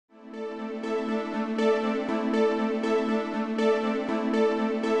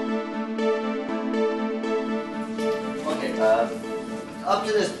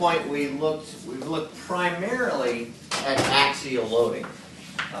this point, we've looked primarily at axial loading.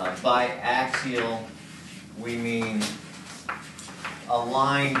 By axial, we mean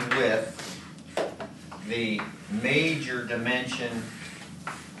aligned with the major dimension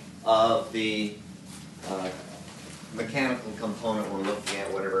of the mechanical component we're looking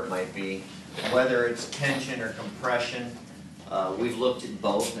at, whatever it might be. Whether it's tension or compression, we've looked at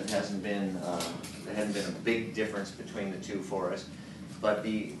both. There hasn't been a big difference between the two for us. But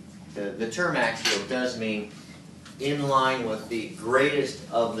the term axial does mean in line with the greatest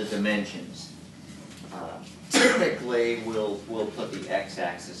of the dimensions. Typically, we'll put the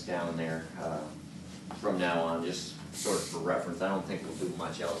x-axis down there from now on, just sort of for reference. I don't think we'll do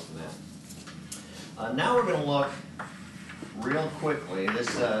much else than that. Now we're going to look real quickly.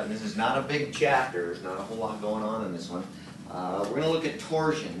 This is not a big chapter. There's not a whole lot going on in this one. We're going to look at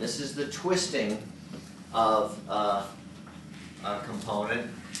torsion. This is the twisting of a component,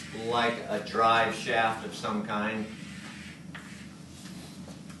 like a drive shaft of some kind,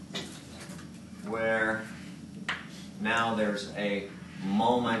 where now there's a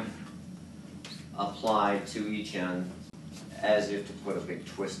moment applied to each end as if to put a big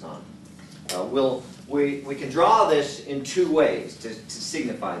twist on. We can draw this in two ways to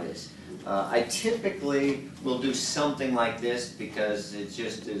signify this. I typically will do something like this because it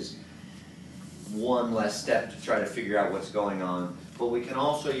just is one less step to try to figure out what's going on. But we can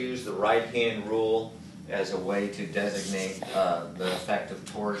also use the right-hand rule as a way to designate the effect of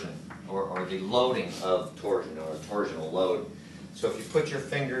torsion, or the loading of torsion, or a torsional load. So if you put your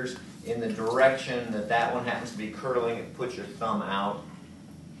fingers in the direction that one happens to be curling, and put your thumb out.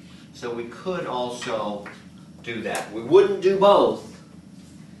 So we could also do that. We wouldn't do both,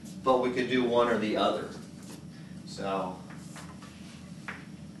 but we could do one or the other. So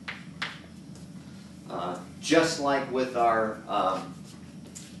just like with our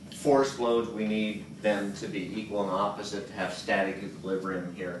force loads, we need them to be equal and opposite to have static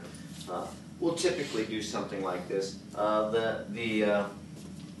equilibrium here. We'll typically do something like this. The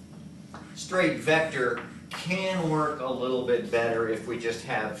straight vector can work a little bit better if we just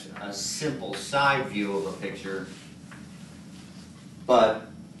have a simple side view of a picture, but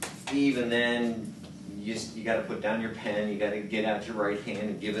even then you got to put down your pen, you got to get out your right hand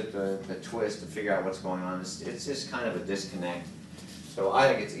and give it the twist to figure out what's going on. It's just kind of a disconnect. So I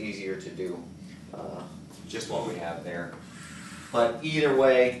think it's easier to do just what we have there. But either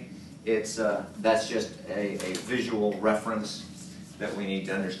way, that's just a visual reference that we need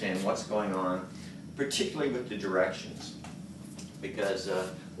to understand what's going on, particularly with the directions, because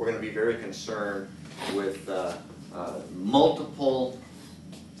we're going to be very concerned with multiple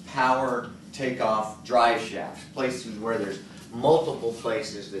power takeoff drive shafts, places where there's multiple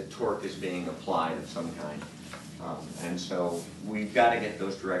places that torque is being applied of some kind. And so we've got to get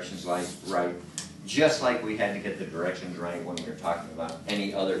those directions right, just like we had to get the directions right when we were talking about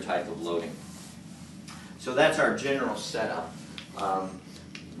any other type of loading. So that's our general setup.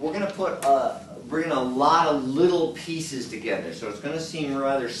 We're going to bring a lot of little pieces together, so it's going to seem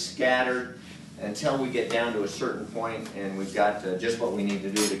rather scattered until we get down to a certain point and we've got just what we need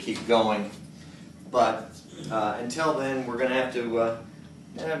to do to keep going. But until then, we're going to have to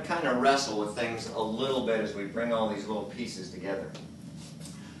kind of wrestle with things a little bit as we bring all these little pieces together.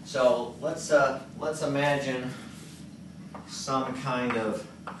 So let's imagine some kind of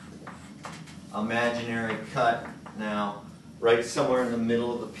imaginary cut now, right somewhere in the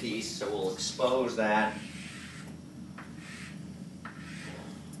middle of the piece. So we'll expose that.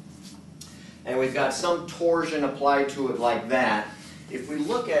 And we've got some torsion applied to it like that. If we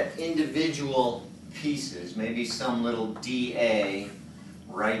look at individual pieces, maybe some little dA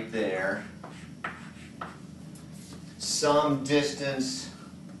right there, some distance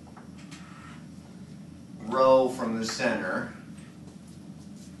rho from the center.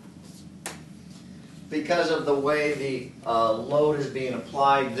 Because of the way the load is being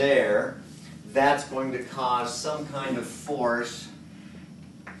applied there, that's going to cause some kind of force.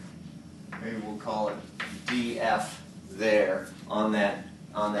 Maybe we'll call it dF there on that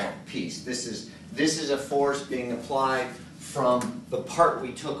piece. This is a force being applied from the part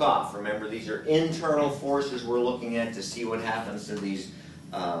we took off. Remember, these are internal forces we're looking at to see what happens to these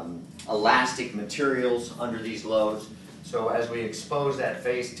elastic materials under these loads. So as we expose that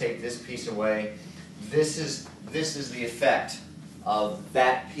face, take this piece away, this is the effect of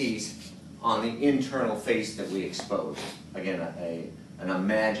that piece on the internal face that we exposed. Again, an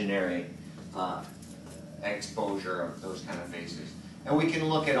imaginary exposure of those kind of faces. And we can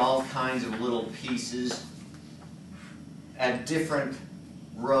look at all kinds of little pieces at different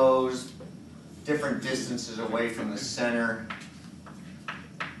rows, different distances away from the center,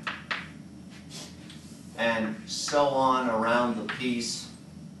 and so on around the piece.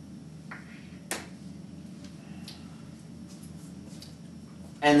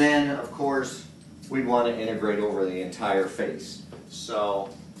 And then, of course, we'd want to integrate over the entire face. So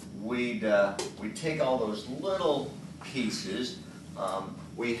we'd take all those little pieces.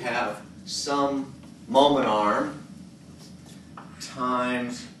 We have some moment arm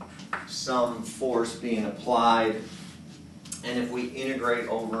times some force being applied. And if we integrate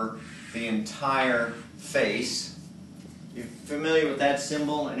over the entire face, you're familiar with that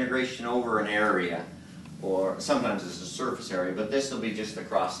symbol, integration over an area, or sometimes it's a surface area, but this will be just the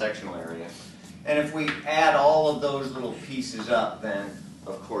cross-sectional area. And if we add all of those little pieces up, then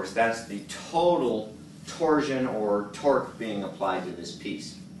of course that's the total torsion or torque being applied to this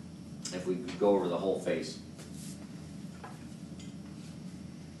piece, if we could go over the whole face.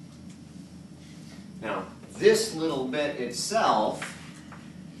 Now, this little bit itself,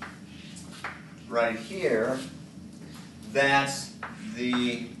 right here, that's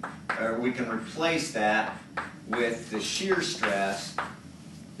the, we can replace that with the shear stress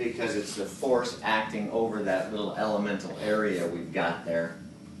because it's the force acting over that little elemental area we've got there.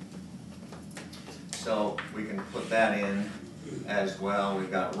 So we can put that in as well.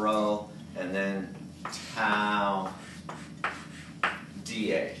 We've got rho and then tau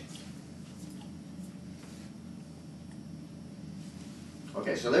dA.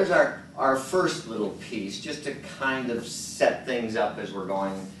 Okay, so there's our first little piece, just to kind of set things up as we're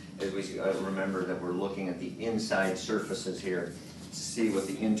going, as we remember that we're looking at the inside surfaces here to see what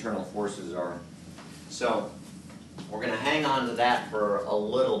the internal forces are. So we're going to hang on to that for a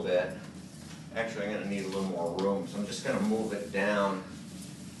little bit. Actually, I'm going to need a little more room, so I'm just going to move it down.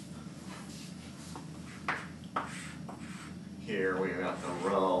 Here we've got the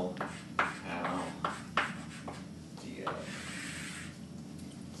rho, tau, dA.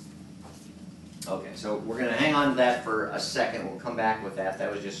 Okay, so we're going to hang on to that for a second. We'll come back with that. That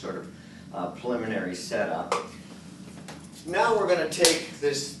was just sort of a preliminary setup. Now we're going to take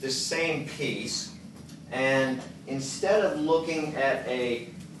this same piece, and instead of looking at a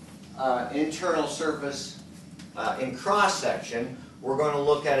internal surface in cross-section, we're going to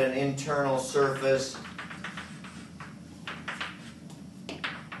look at an internal surface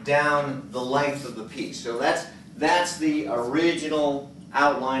down the length of the piece. So that's the original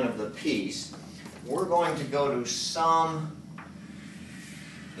outline of the piece. We're going to go to some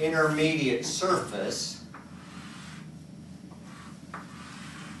intermediate surface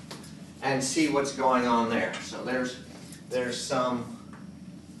and see what's going on there. So there's some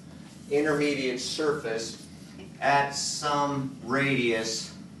intermediate surface at some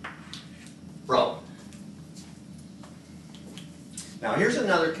radius rho. Now here's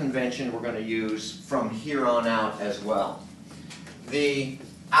another convention we're going to use from here on out as well. The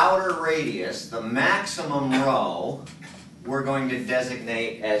outer radius, the maximum rho, we're going to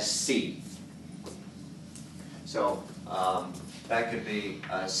designate as C. So that could be,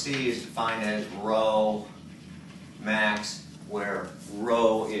 C is defined as rho max, where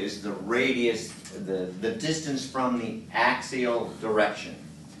rho is the radius, the distance from the axial direction.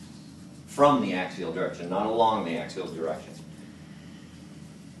 From the axial direction, not along the axial direction.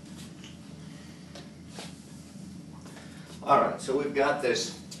 Alright, so we've got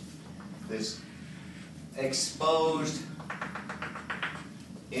this exposed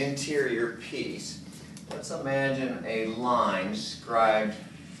interior piece. Let's imagine a line scribed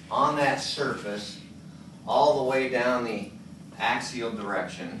on that surface all the way down the axial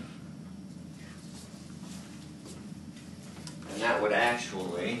direction. And that would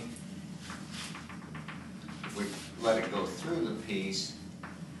actually, if we let it go through the piece,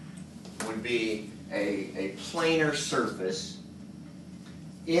 would be a planar surface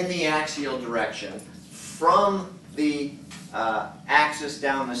in the axial direction from the axis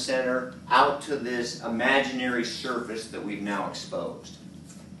down the center out to this imaginary surface that we've now exposed.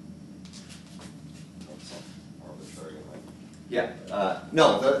 Arbitrary length? Yeah.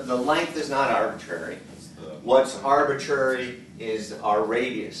 No, the length is not arbitrary. What's arbitrary is our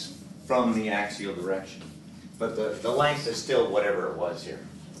radius from the axial direction. But the length is still whatever it was here.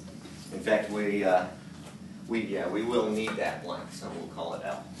 In fact, we will need that length, so we'll call it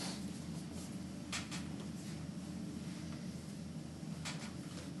L.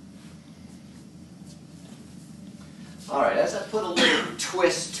 All right, as I put a little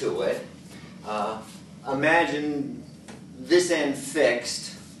twist to it, imagine this end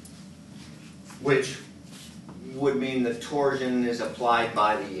fixed, which would mean the torsion is applied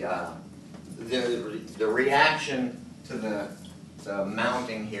by the reaction to the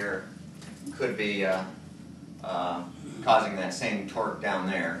mounting here could be causing that same torque down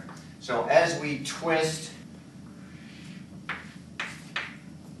there. So as we twist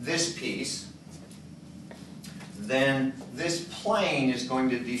this piece, then this plane is going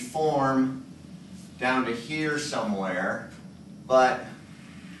to deform down to here somewhere, but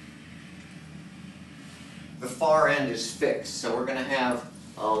the far end is fixed. So we're going to have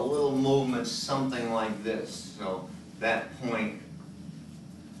a little movement, something like this. So that point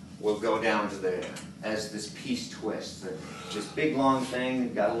will go down to there as this piece twists. This big long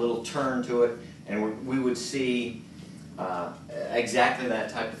thing got a little turn to it, and we would see exactly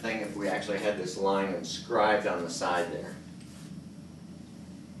that type of thing if we actually had this line inscribed on the side there.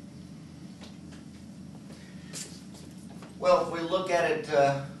 Well, if we look at it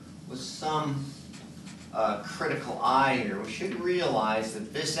with some critical eye here, we should realize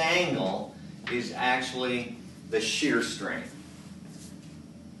that this angle is actually the shear strain.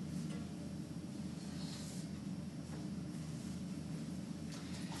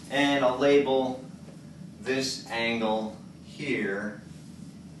 And I'll label this angle here,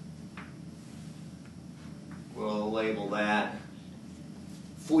 we'll label that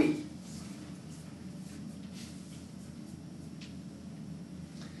phi.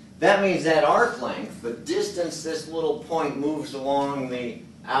 That means that arc length, the distance this little point moves along the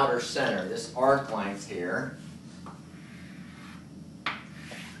outer center, this arc length here,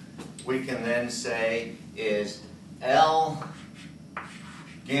 we can then say is L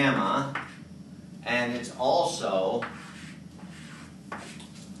gamma, and it's also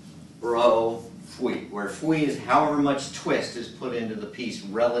rho phi, where phi is however much twist is put into the piece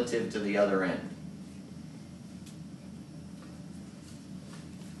relative to the other end.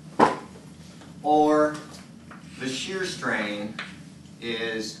 Or the shear strain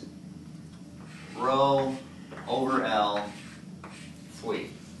is rho over L phi.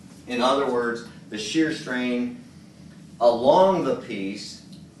 In other words, the shear strain along the piece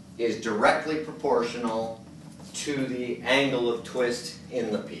is directly proportional to the angle of twist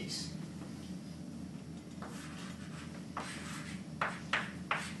in the piece.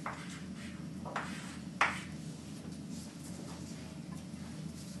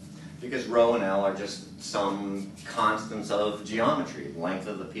 Because rho and L are just some constants of geometry, length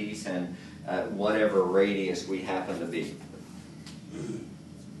of the piece and whatever radius we happen to be.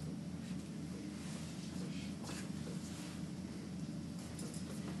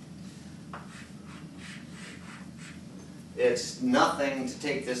 It's nothing to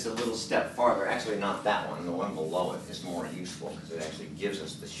take this a little step farther. Actually, not that one. The one below it is more useful because it actually gives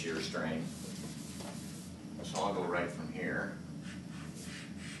us the shear strain. So I'll go right from here.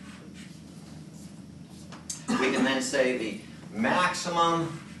 We can then say the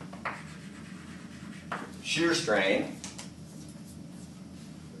maximum shear strain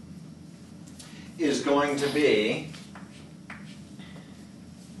is going to be,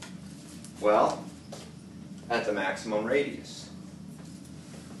 well, at the maximum radius,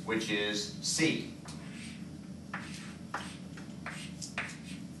 which is C.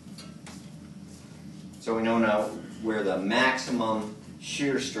 So we know now where the maximum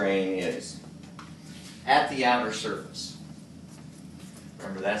shear strain is. At the outer surface.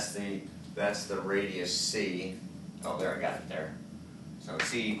 Remember, that's the radius C. Oh, there, I got it there. So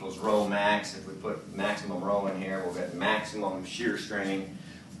C equals rho max. If we put maximum rho in here, we'll get maximum shear strain.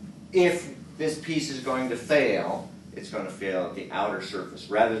 If this piece is going to fail, it's going to fail at the outer surface.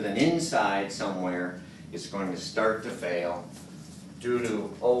 Rather than inside somewhere, it's going to start to fail due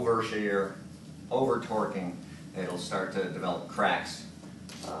to over-shear, over-torquing. It'll start to develop cracks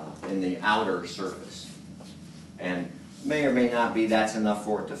in the outer surface. And may or may not be that's enough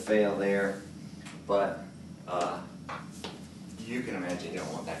for it to fail there, but you can imagine you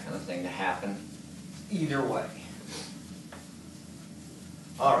don't want that kind of thing to happen either way.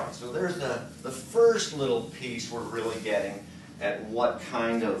 Alright, so there's the first little piece we're really getting at what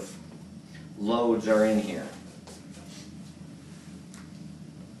kind of loads are in here.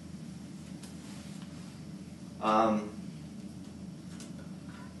 I'm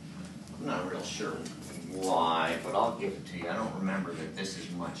not real sure why, but I'll give it to you. I don't remember that this is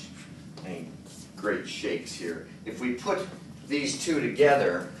any great shakes here. If we put these two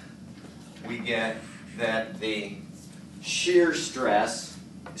together, we get that the shear strain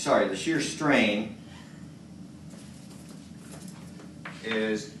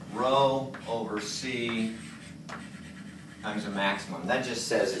is rho over C times the maximum. That just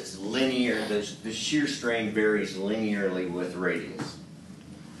says it's linear. The shear strain varies linearly with radius,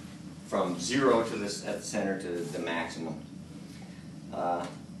 from 0 to this at the center to the maximum.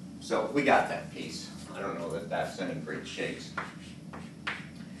 So we got that piece. I don't know that that's any great shakes.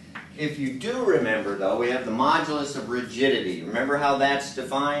 If you do remember, though, we have the modulus of rigidity. Remember how that's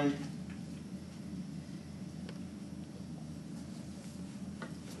defined?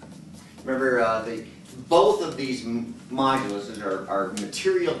 Remember, both of these moduluses are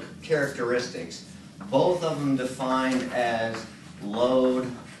material characteristics. Both of them defined as load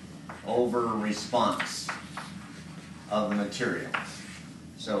over response of the material.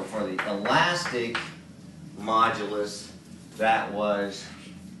 So for the elastic modulus, that was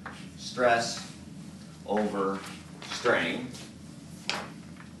stress over strain.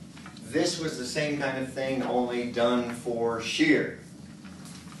 This was the same kind of thing, only done for shear.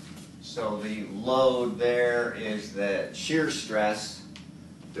 So the load there is the shear stress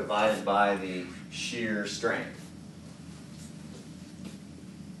divided by the shear strength.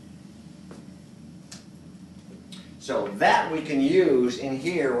 So that we can use in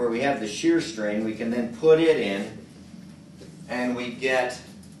here where we have the shear strain, we can then put it in and we get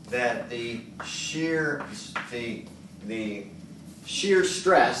that the shear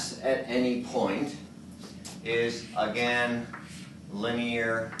stress at any point is again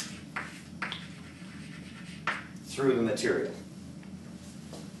linear through the material.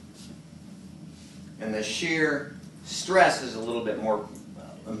 And the shear stress is a little bit more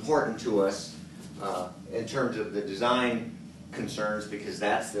important to us in terms of the design concerns, because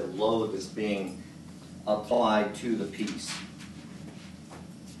that's the load that's being applied to the piece.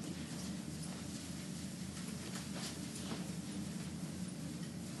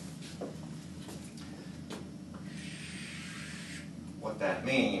 What that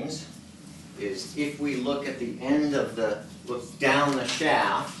means is if we look at the end of look down the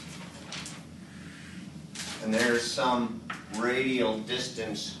shaft, and there's some radial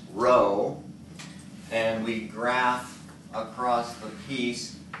distance rho, and we graph across the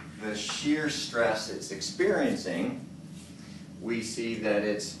piece the shear stress it's experiencing, we see that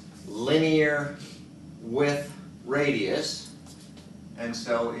it's linear with radius, and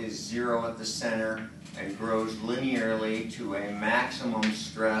so is 0 at the center, and grows linearly to a maximum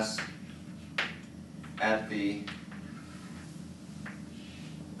stress at the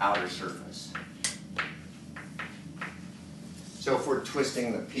outer surface. So if we're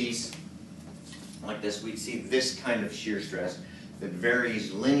twisting the piece like this, we'd see this kind of shear stress that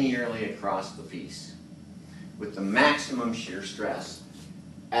varies linearly across the piece with the maximum shear stress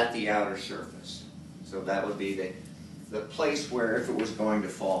at the outer surface. So that would be the place where if it was going to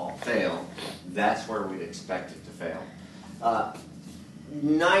fail, that's where we'd expect it to fail.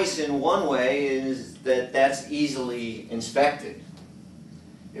 Nice in one way is that that's easily inspected.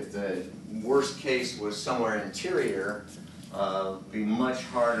 If the worst case was somewhere interior, it'd be much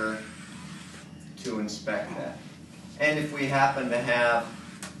harder to inspect that. And if we happen to have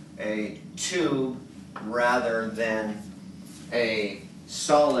a tube rather than a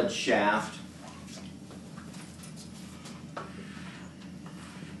solid shaft,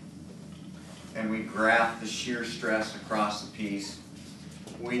 and we graph the shear stress across the piece,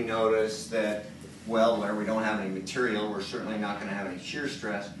 we notice that, well, where we don't have any material, we're certainly not going to have any shear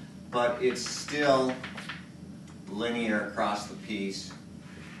stress, but it's still linear across the piece.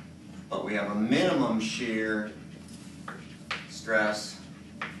 But we have a minimum shear stress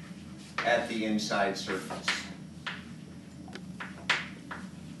at the inside surface.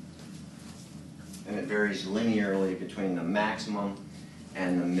 And it varies linearly between the maximum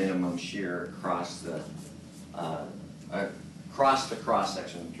and the minimum shear across the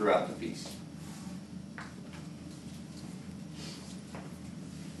cross-section throughout the piece.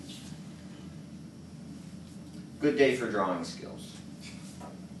 Good day for drawing skills.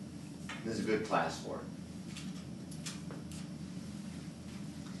 This is a good class for it.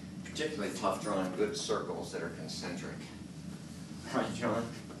 Particularly tough drawing good circles that are concentric. Right, John?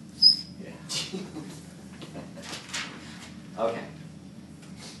 Yeah. Okay.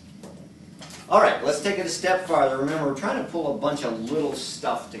 All right, let's take it a step farther. Remember, we're trying to pull a bunch of little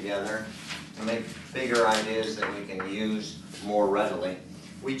stuff together to make bigger ideas that we can use more readily.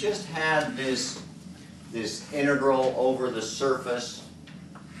 We just had this integral over the surface.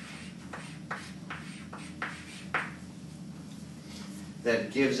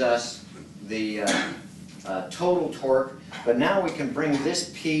 That gives us the total torque, but now we can bring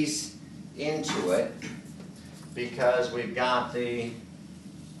this piece into it because we've got the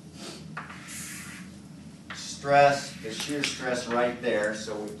stress, the shear stress right there.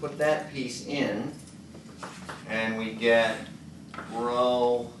 So we put that piece in and we get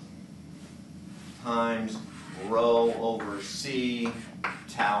rho times rho over C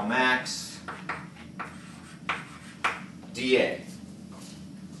tau max dA.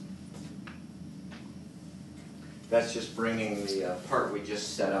 That's just bringing the part we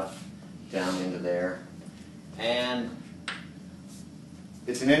just set up down into there. And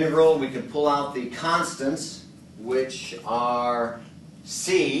it's an integral. We can pull out the constants, which are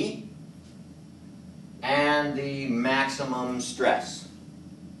C, maximum stress.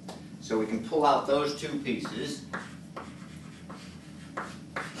 So we can pull out those two pieces.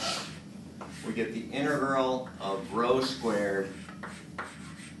 We get the integral of rho squared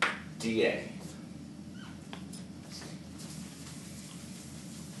dA.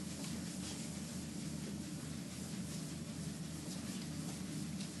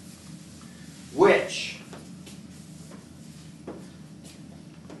 Which,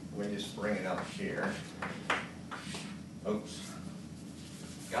 let me just bring it up here. Oops.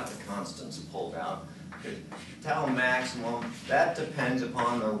 Got the constants pulled out. Tau maximum, that depends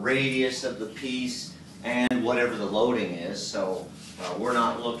upon the radius of the piece and whatever the loading is. So we're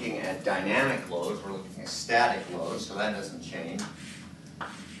not looking at dynamic loads, we're looking at static loads, so that doesn't change.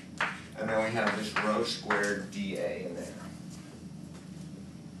 And then we have this rho squared dA in there.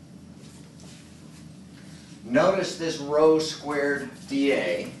 Notice this rho squared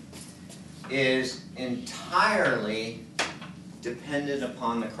dA is entirely dependent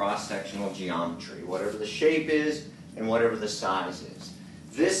upon the cross-sectional geometry, whatever the shape is and whatever the size is.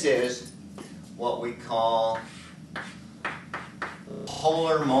 This is what we call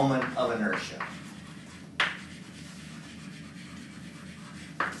polar moment of inertia.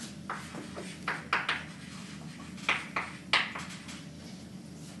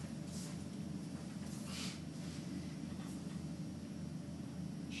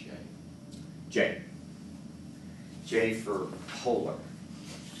 J. J for polar.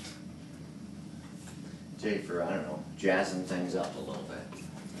 J for, I don't know, jazzing things up a little bit.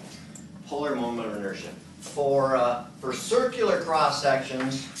 Polar moment of inertia. For circular cross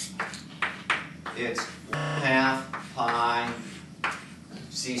sections, it's 1/2 pi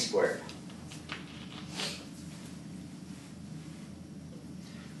c squared,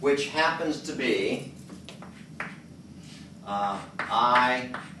 which happens to be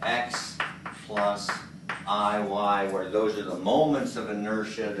Ix plus Iy, where those are the moments of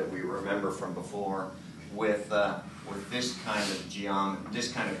inertia that we remember from before, with this kind of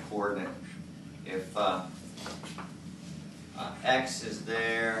this kind of coordinate. If x is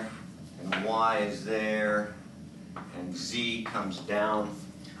there and y is there and z comes down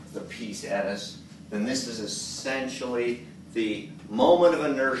the piece at us, then this is essentially the moment of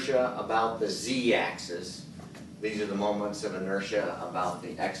inertia about the z-axis. These are the moments of inertia about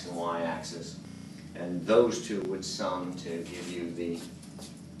the x and y axis. And those two would sum to give you the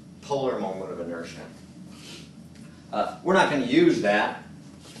polar moment of inertia. We're not going to use that.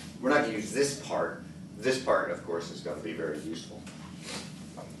 We're not going to use this part. This part, of course, is going to be very useful.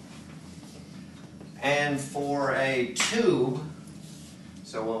 And for a tube,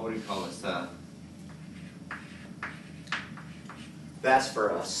 so what would we call this? That's for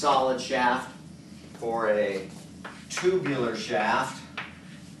a solid shaft. For a tubular shaft,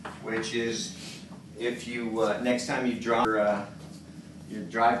 which is if you, next time you drop your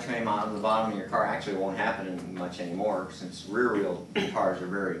drivetrain out of the bottom of your car, actually it won't happen much anymore since rear wheel cars are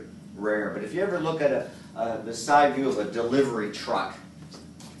very rare, but if you ever look at the side view of a delivery truck,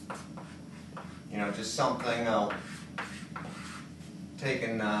 you know, just something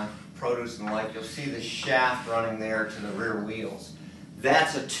taking produce and the like, you'll see the shaft running there to the rear wheels.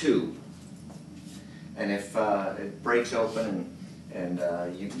 That's a tube. And if it breaks open and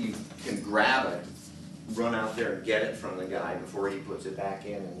you can grab it, run out there and get it from the guy before he puts it back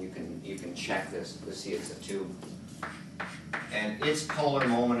in, and you can check this to see it's a tube. And its polar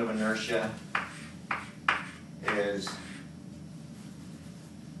moment of inertia is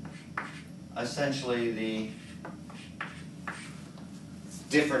essentially the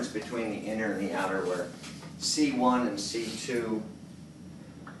difference between the inner and the outer, where C1 and C2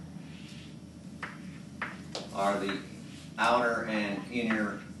 are the outer and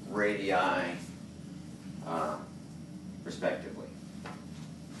inner radii, respectively.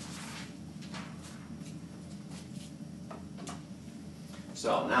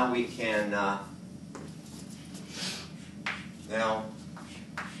 So now we can now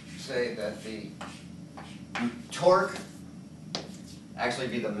say that the torque actually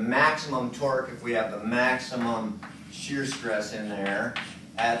be the maximum torque if we have the maximum shear stress in there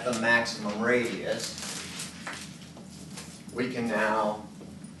at the maximum radius. We can now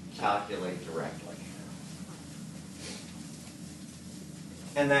calculate directly.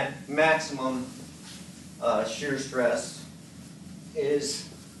 And that maximum shear stress is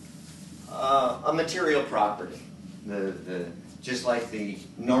a material property. Just like the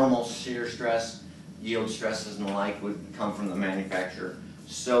normal shear stress, yield stresses and the like would come from the manufacturer,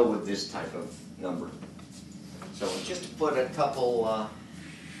 so would this type of number. So just to put a couple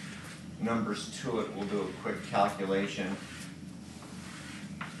numbers to it, we'll do a quick calculation.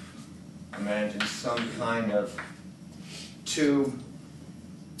 Imagine some kind of tube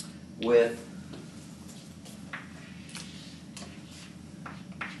with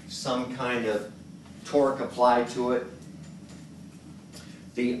some kind of torque applied to it.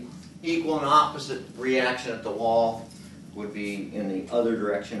 The equal and opposite reaction at the wall would be in the other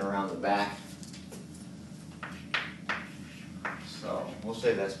direction around the back. So we'll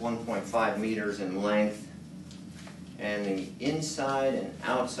say that's 1.5 meters in length, and the inside and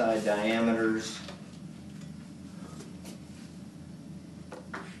outside diameters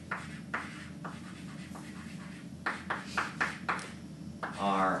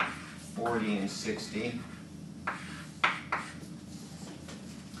are 40 and 60.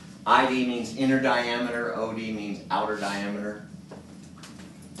 ID means inner diameter, OD means outer diameter.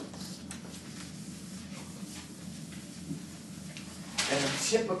 And a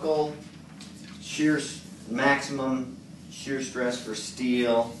typical maximum shear stress for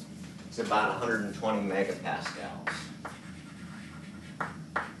steel is about 120 megapascals.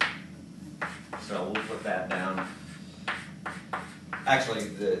 So we'll put that down. Actually,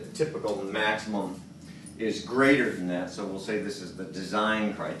 the typical maximum is greater than that, so we'll say this is the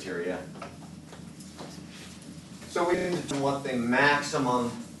design criteria. So we need to determine what the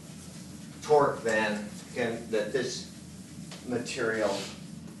maximum torque then that this material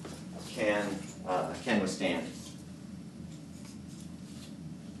can withstand.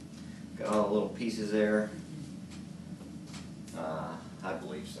 Got all the little pieces there. I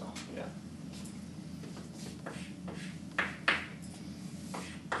believe so. Yeah.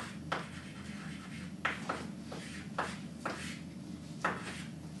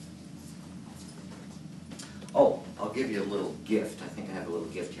 Oh, I'll give you a little gift. I think I have a little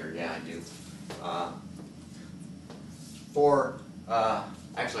gift here. Yeah, I do.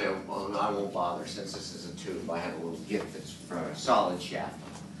 Actually, I won't bother since this is a tube. I have a little gift that's from a solid shaft.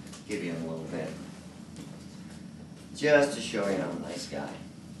 I'll give you in a little bit. Just to show you I'm a nice guy.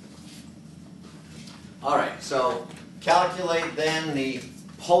 All right, so calculate then the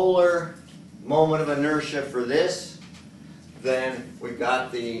polar moment of inertia for this. Then we've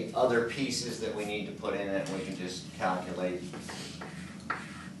got the other pieces that we need to put in it. We can just calculate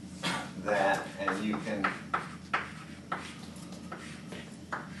that, and you can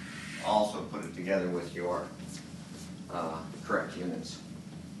also put it together with your correct units.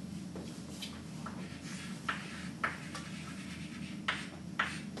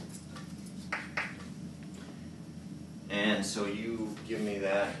 And so you give me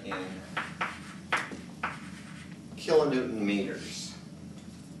that in kilonewton meters.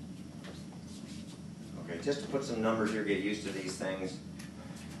 Okay, just to put some numbers here, get used to these things.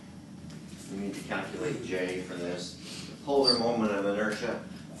 You need to calculate J for this. The polar moment of inertia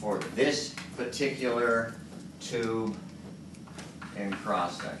for this particular tube in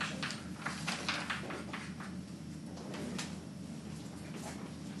cross section.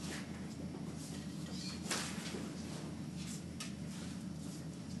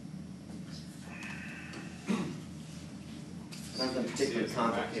 Nothing particularly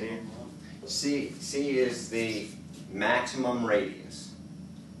complicated. C is the maximum radius,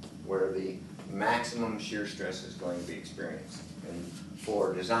 where the maximum shear stress is going to be experienced. And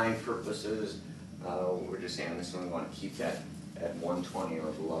for design purposes, we're just saying this one we want to keep that at 120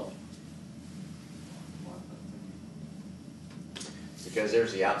 or below. Because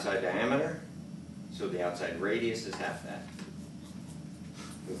there's the outside diameter, so the outside radius is half that.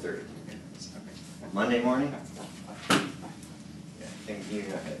 230. Monday morning? Yeah, I think you're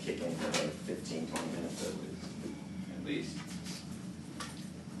not going to kick in for like 15, 20 minutes at least.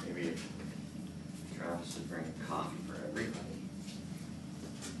 Maybe if Travis would bring coffee for everybody.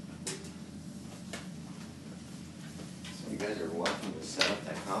 So you guys are welcome to set up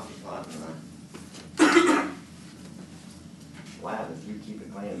that coffee pot in the lab if you keep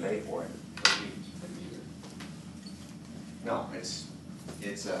it clean and pay for it. No, it's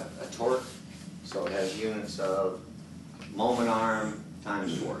a torque, so it has units of moment arm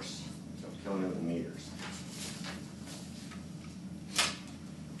times force, so kilonewton meters.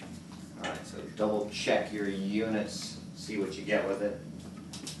 All right, so double check your units, see what you get with it.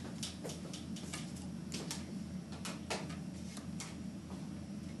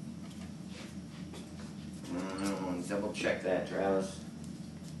 Double check that, Travis.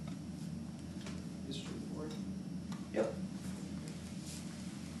 Yep.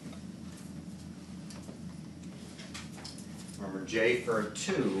 Remember, J for a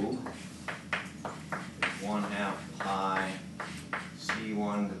tube is 1/2 pi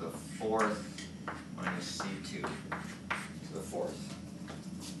C1 to the 4th minus C2 to the 4th.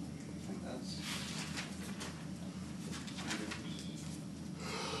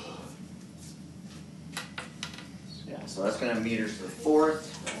 Yeah, So that's going to have meters to the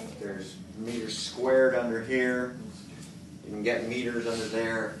fourth. There's meters squared under here. You can get meters under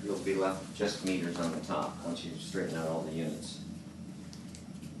there. You'll be left with just meters on the top once you straighten out all the units.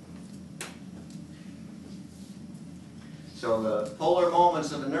 So the polar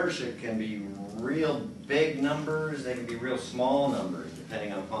moments of inertia can be real big numbers. They can be real small numbers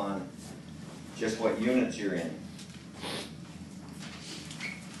depending upon just what units you're in.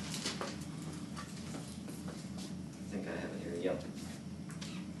 I think I have it here. Yep.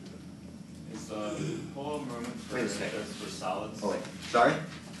 Is the polar moment for, Wait a second. for solids? Oh wait. Sorry?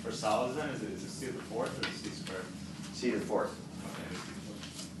 For solids then, is it c to the fourth or c squared? C to the fourth. Okay.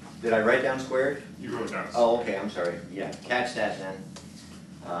 Did I write down squared? You wrote down. Oh, okay, I'm sorry. Yeah, catch that then.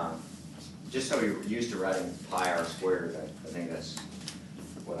 Just so you're used to writing pi r squared, I think that's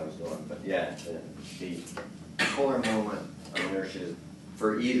what I was doing. But yeah, the polar moment of inertia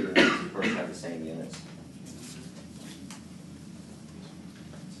for either, of course, have the same units.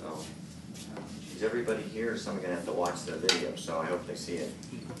 So, is everybody here? Someone's going to have to watch the video, so I hope they see it.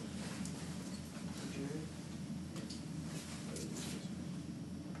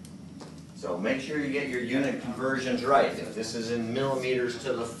 So make sure you get your unit conversions right. If this is in millimeters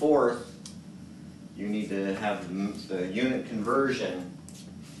to the fourth, you need to have the unit conversion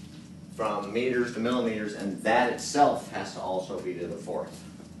from meters to millimeters, and that itself has to also be to the fourth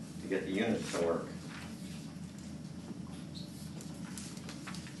to get the units to work.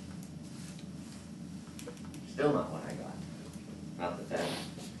 Still not what I got. Not that that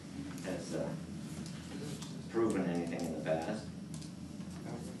has proven anything in the past.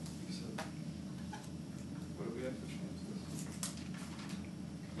 What do we have to change this?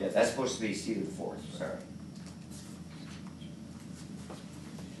 Yeah, that's supposed to be c to the fourth, sorry.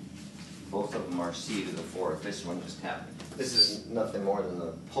 Both of them are c to the fourth. This one just happened. This is nothing more than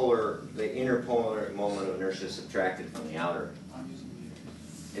the inner polar moment of inertia subtracted from the outer.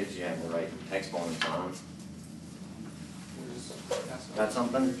 If you have the right exponents on them. Got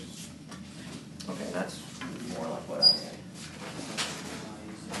something? Okay, that's more like what I had.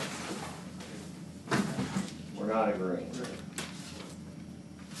 We're not agreeing.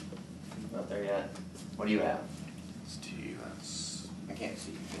 Not there yet? What do you have? It's T, that's I can't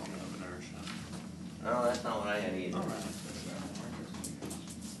see. moment of inertia. No, that's not what I had either. Alright.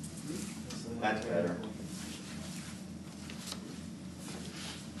 That's better.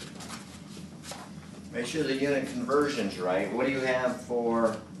 Make sure the unit conversion's right. What do you have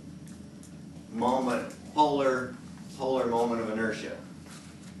for polar moment of inertia?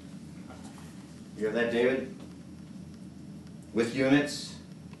 You have that, David? With units?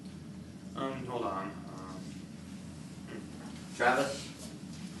 Hold on. Travis?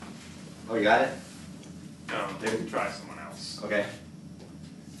 Oh, you got it? No, they can try someone else. Okay.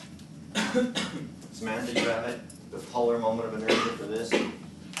 Samantha, you have it? The polar moment of inertia for this?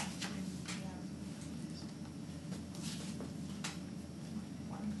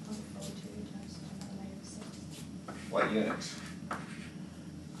 What units?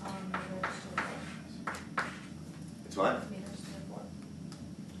 It's what?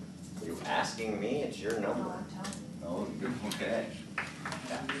 Are you asking me? It's your number. Oh, okay.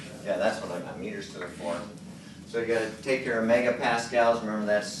 Yeah, that's what I got, meters to the fourth. So you got to take care of megapascals. Remember,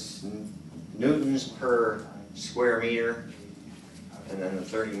 that's newtons per square meter. And then the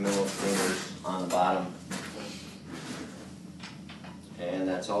 30 millimeters on the bottom. And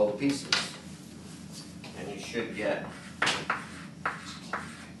that's all the pieces. And you should get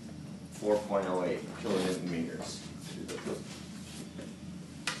 4.08 kilonewton meters.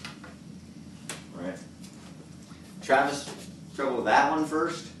 All right. Travis, trouble with that one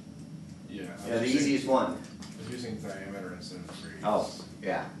first? Yeah. Yeah, the easiest one. I was using diameter instead of radius. Oh,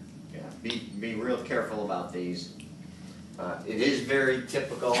 yeah, yeah. Be real careful about these. It is very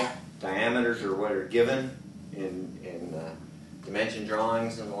typical. Diameters are what are given in dimension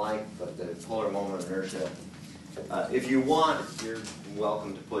drawings and the like, but the polar moment of inertia, if you want, you're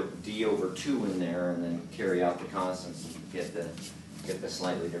welcome to put d over 2 in there and then carry out the constants and get the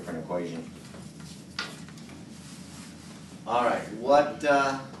slightly different equation. All right,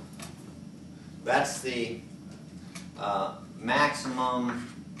 that's the maximum.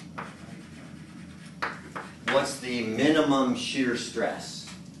 What's the minimum shear stress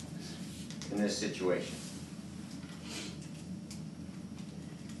in this situation?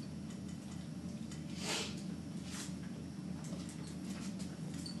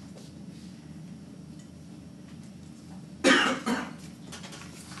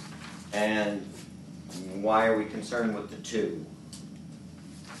 And why are we concerned with the 2?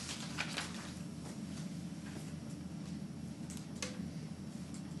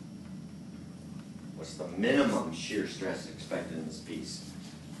 What's the minimum shear stress expected in this piece?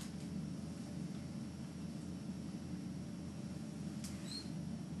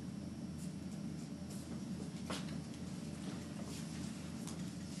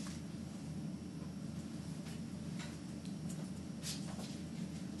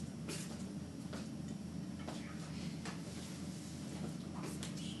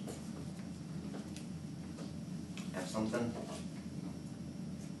 Have something?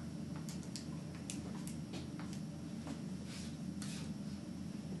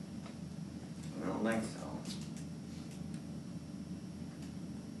 I don't think so.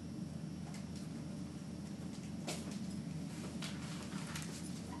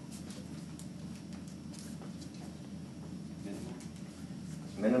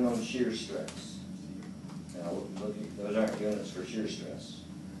 Minimum shear stress. Now, those aren't units for shear stress.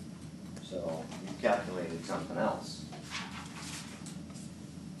 So you calculated something else.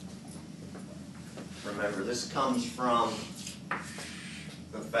 Remember, this comes from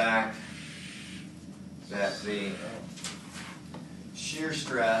the fact that the shear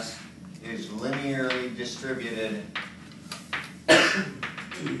stress is linearly distributed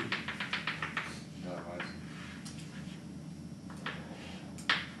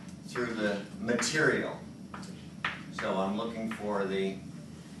through the material. So I'm looking for the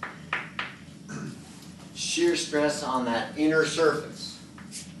shear stress on that inner surface.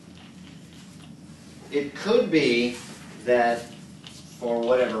 It could be that for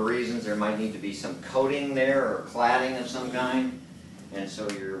whatever reasons there might need to be some coating there or cladding of some kind, and so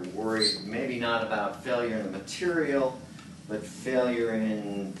you're worried maybe not about failure in the material, but failure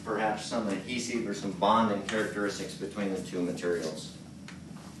in perhaps some adhesive or some bonding characteristics between the two materials.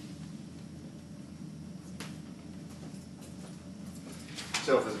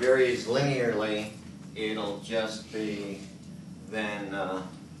 So if it varies linearly, it'll just be then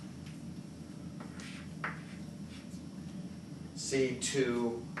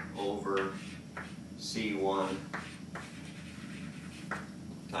C2 over C1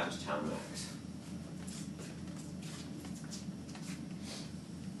 times tau max.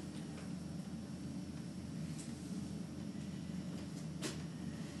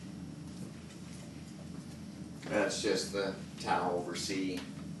 That's just the tau over C,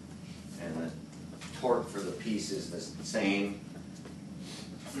 and the torque for the piece is the same.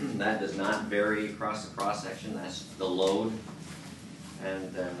 That does not vary across the cross-section, that's the load.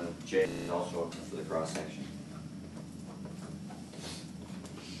 And then the J is also open for the cross-section.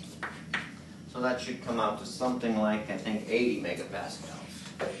 So that should come out to something like, I think, 80 megapascals.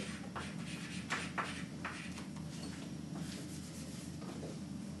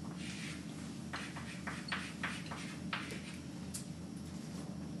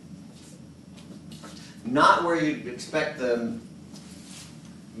 Not where you'd expect the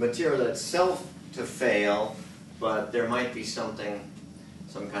material itself to fail, but there might be something,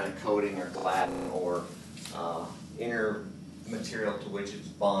 some kind of coating or cladding or inner material to which it's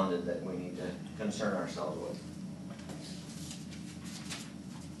bonded that we need to concern ourselves with.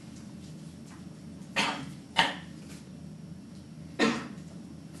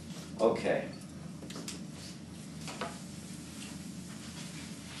 Okay.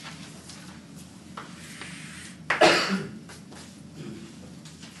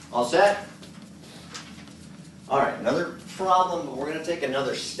 All set? All right, another problem, but we're going to take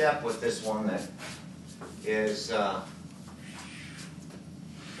another step with this one that is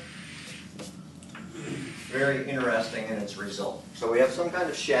very interesting in its result. So we have some kind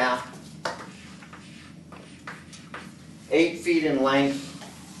of shaft, 8 feet in length,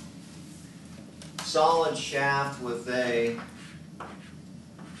 solid shaft with a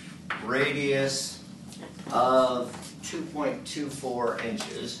radius of 2.24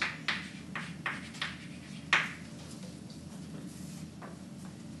 inches.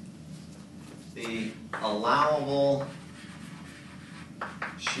 The allowable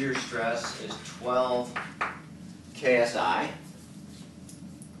shear stress is 12 KSI.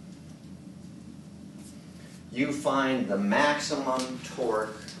 You find the maximum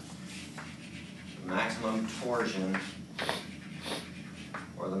torque, maximum torsion,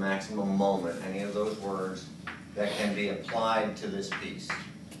 or the maximum moment, any of those words, that can be applied to this piece.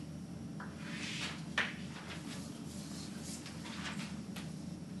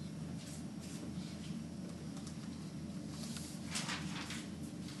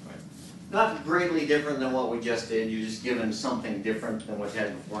 Not greatly different than what we just did. You're just given something different than what you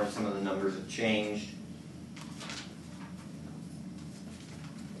had before, and some of the numbers have changed.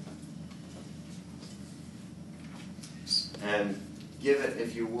 And give it,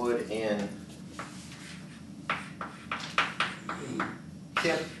 if you would, in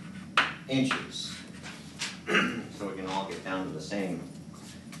kip inches. so we can all get down to the same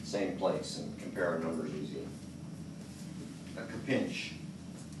place and compare our numbers easily. A pinch.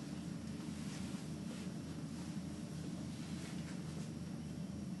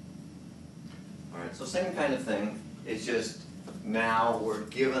 Alright, so same kind of thing. It's just now we're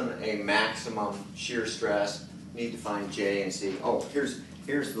given a maximum shear stress. Need to find J and C. Oh, here's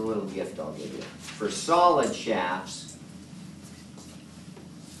the little gift I'll give you. For solid shafts,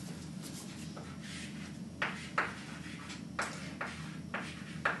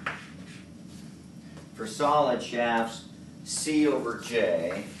 C over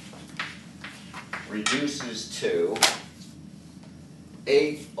J reduces to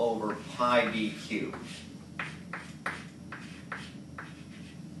 8 over pi d cubed.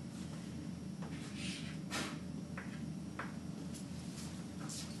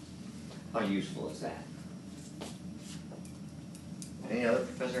 How useful is that? Any other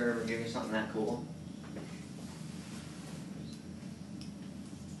professor ever give you something that cool?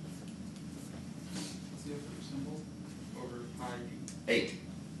 What's the other symbol? Over pi d? 8. 8.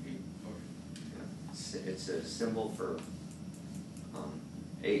 Okay. It's a symbol for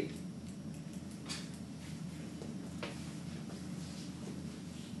 8.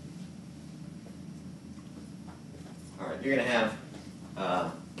 All right, you're going to have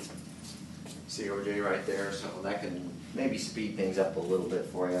C over J right there, so that can maybe speed things up a little bit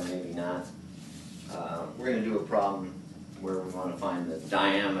for you, maybe not. We're going to do a problem where we want to find the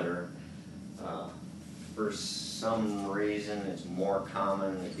diameter. For some reason, it's more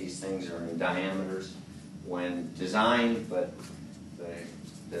common that these things are in diameters when designed, but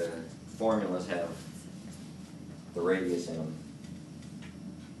the formulas have the radius in them.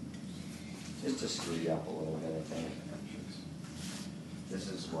 Just to screw you up a little bit, I think. This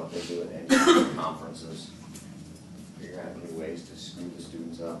is what they do at any conferences. Figure out new ways to screw the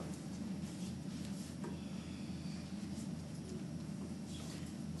students up.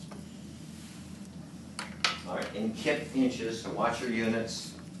 All right, in kip inches, so watch your units.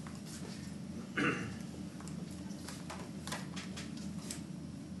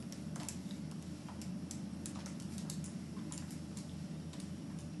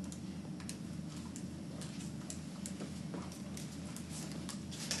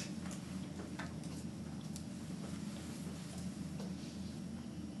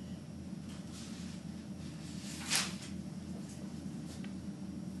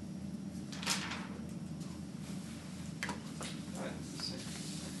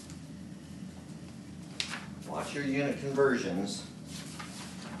 Watch your unit conversions.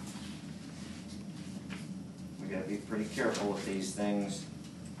 We got to be pretty careful with these things.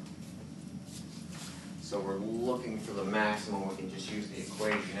 So we're looking for the maximum. We can just use the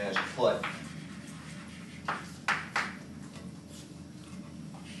equation as put.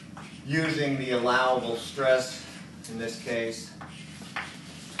 Using the allowable stress in this case.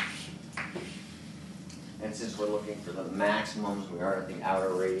 And since we're looking for the maximums, we are at the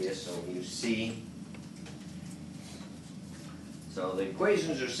outer radius, so we use C. So the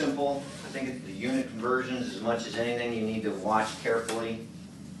equations are simple. I think it's the unit conversions, as much as anything, you need to watch carefully.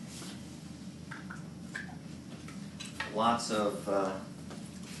 Lots of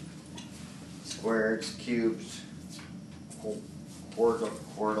squareds, cubes,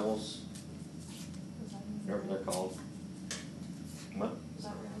 quartils, whatever they're called. What? Is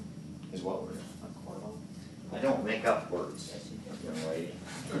that real? Is what word? A quartal? I don't make up words, young lady.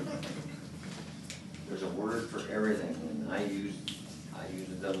 There's a word for everything, and I use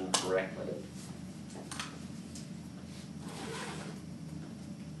them correctly.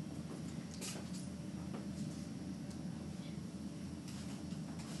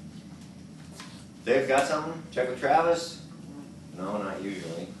 Dave, got something? Check with Travis? No, not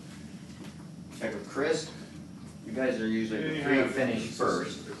usually. Check with Chris? You guys are usually pre-finished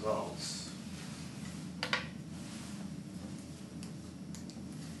first. Results.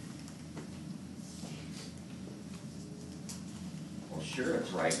 Well, sure,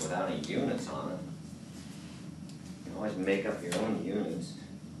 it's right without any units on it. You can always make up your own units.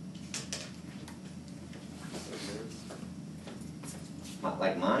 Not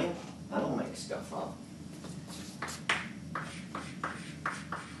like mine? I don't make stuff up.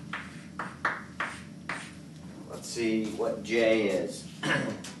 Let's see what J is.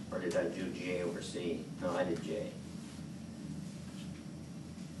 Or did I do J over C? No, I did J.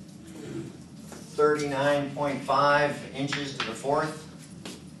 39.5 inches to the fourth.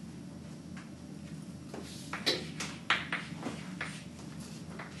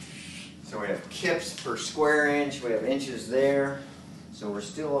 So we have kips per square inch, we have inches there. So we're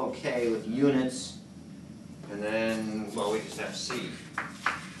still okay with units. And then, well, we just have C.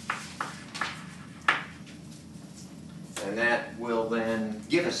 will then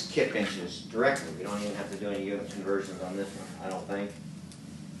give us kip inches directly. We don't even have to do any unit conversions on this one, I don't think.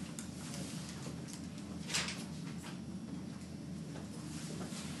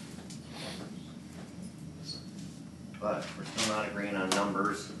 But we're still not agreeing on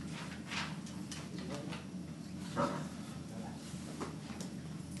numbers. Huh.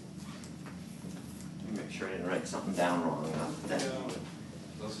 Let me make sure I didn't write something down wrong. That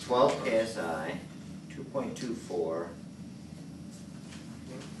 12 KSI, 2.24,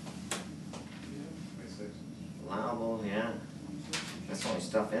 allowable, yeah. That's only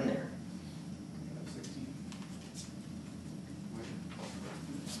stuff in there.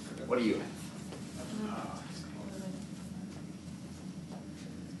 What do you?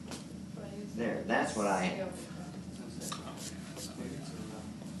 There, that's what I have. This is torsion.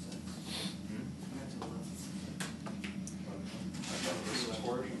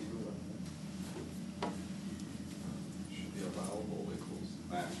 Should be allowable equals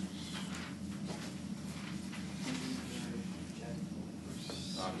max.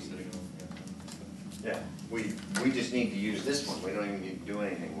 I'm just sitting over Yeah, we just need to use this one. We don't even need to do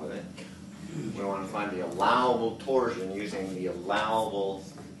anything with it. We want to find the allowable torsion using the allowable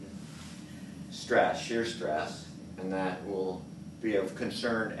stress, shear stress, and that will be of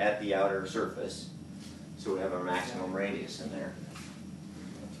concern at the outer surface. So we have our maximum radius in there.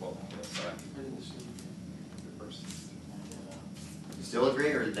 12 PSI. You still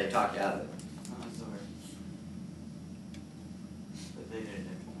agree, or did they talk you out of it?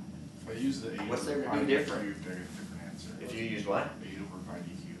 If I use the 8 What's there over to pi do d different? cubed, I get a different answer. If you use what? 8 over pi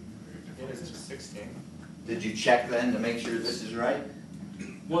d cubed, I get a It different is answer. 16. Did you check then to make sure this is right?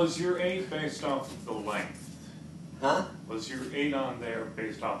 Was your 8 based off of the length? Huh? Was your 8 on there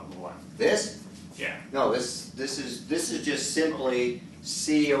based off of the length? This? Yeah. No, this is just simply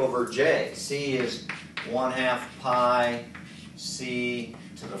C over J. C is 1/2 pi C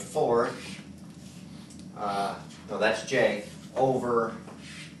to the 4th. No, that's J over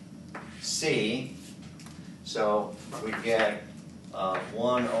C. So we get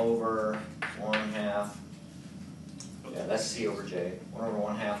 1 over 1/2. Yeah, that's C over J. 1 over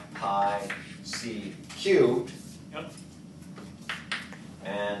 1/2 pi C cubed. Yep.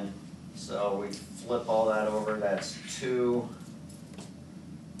 And so we flip all that over, that's 2.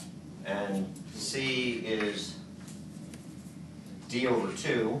 And C is D over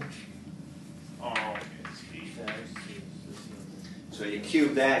 2. Oh, okay. See. So you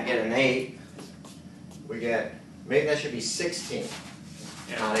cube that, get an 8. We get, maybe that should be 16,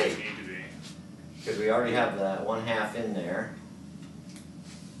 Yeah, not it 8. need to be. Because we already have that 1/2 in there.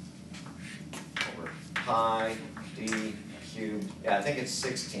 Over pi D cubed, yeah, I think it's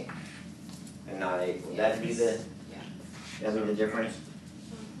 16 and not 8. Would that be the, that be the difference?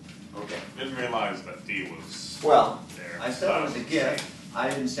 Okay. Didn't realize that D was Well, there. I said it was a gift. I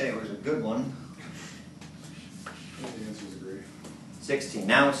didn't say it was a good one. The answers agree. 16.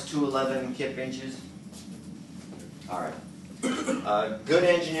 Now it's 211 kip inches. All right. Good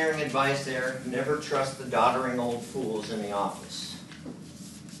engineering advice there. Never trust the doddering old fools in the office.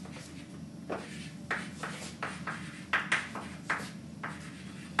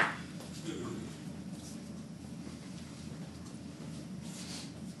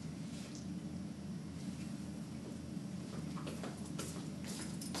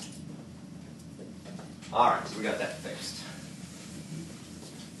 All right, so we got that fixed.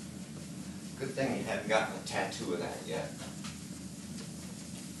 Good thing you haven't gotten a tattoo of that yet.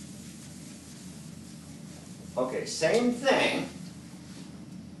 Okay, same thing.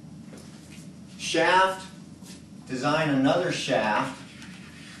 Shaft, design another shaft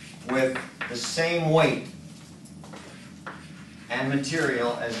with the same weight and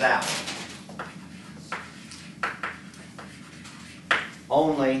material as that one.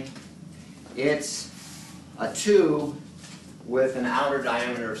 Only it's a tube with an outer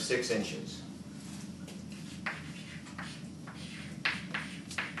diameter of 6 inches.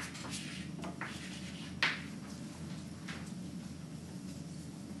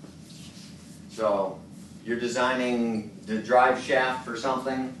 So you're designing the drive shaft for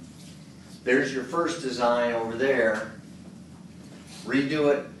something. There's your first design over there.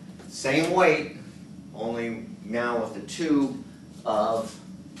 Redo it, same weight, only now with a tube of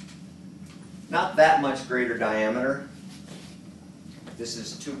not that much greater diameter. This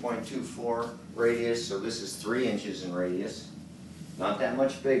is 2.24 radius, so this is 3 inches in radius. Not that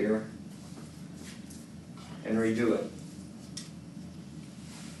much bigger. And redo it.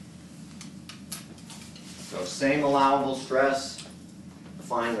 So same allowable stress,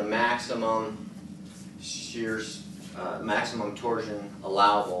 find the maximum shear, maximum torsion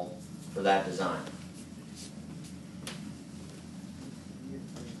allowable for that design.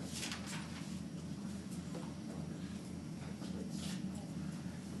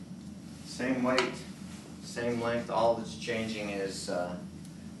 same length. All that's changing is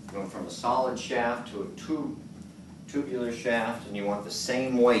going from a solid shaft to a tubular shaft, and you want the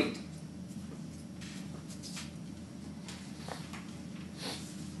same weight.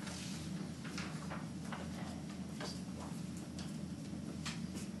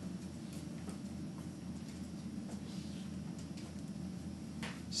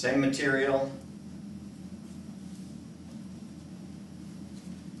 Same material.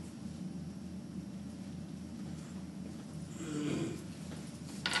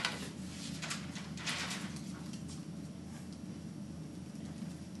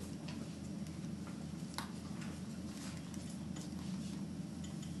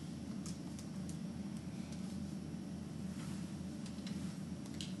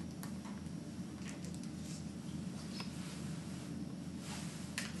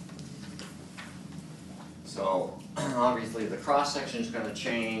 So obviously the cross section is going to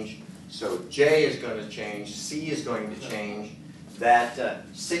change, so J is going to change, C is going to change. That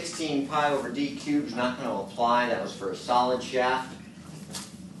 16 pi over d cubed is not going to apply, that was for a solid shaft.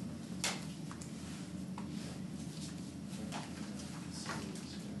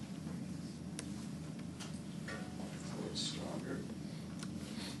 It's stronger.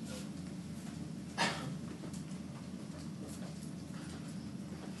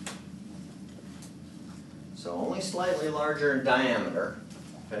 So only slightly larger in diameter.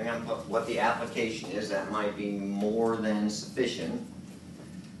 Depending on what the application is, that might be more than sufficient.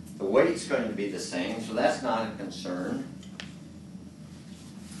 The weight's going to be the same, so that's not a concern.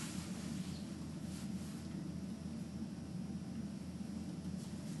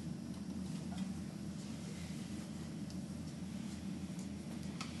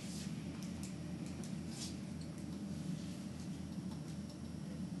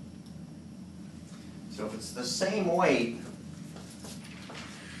 So if it's the same weight,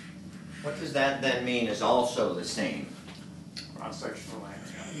 what does that then mean is also the same? Cross-sectional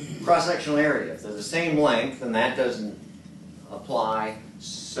area. Cross-sectional area. If they're the same length, then that doesn't apply.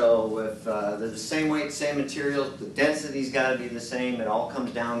 So if they're the same weight, same materials, the density's got to be the same. It all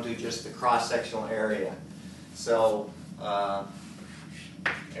comes down to just the cross-sectional area. So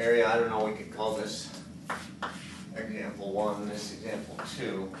area, I don't know, we could call this example 1, this example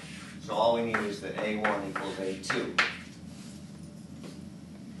 2. So all we need is that A1 equals A2.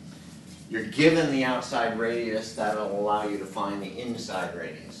 You're given the outside radius, that'll allow you to find the inside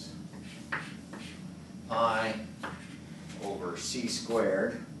radius. Pi over c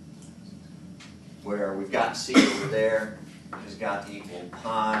squared, where we've got c over there, has got to equal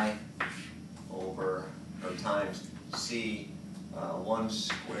pi over, or times c1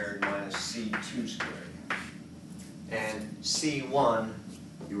 squared minus c2 squared. And c1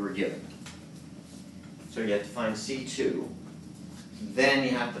 you were given. So you have to find c2. Then you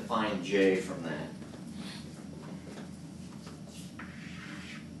have to find J from that.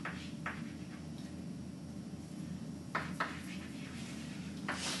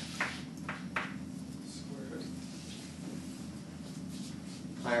 Squared.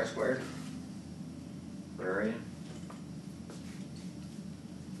 Pi r squared for area.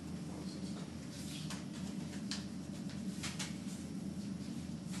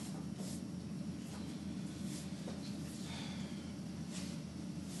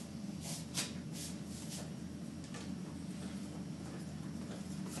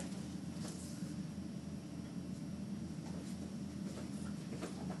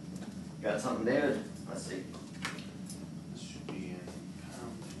 Got something, David? Let's see. This should be in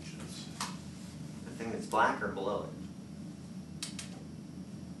pound inches. The thing that's black or below it?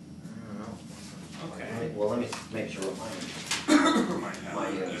 I don't know. Okay. Well, let me make sure what mine Might have My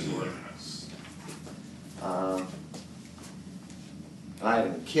this units. ordinance. is. I have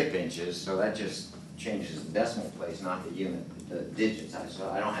in kip inches, so that just changes the decimal place, not the unit, the digits. So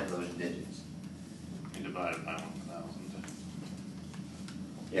I don't have those digits. You divide it by 1,000.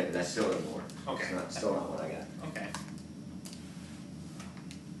 Yeah, but that still doesn't work. Okay. It's not, still not what I got. Okay.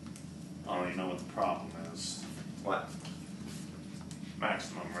 Oh, you know what the problem is? What?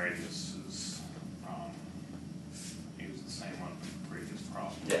 Maximum radius is, use the same one from the previous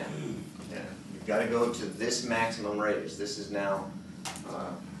problem. Yeah, yeah. You've got to go to this maximum radius. This is now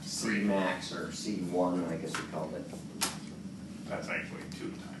C max or C1, I guess we called it. That's actually 2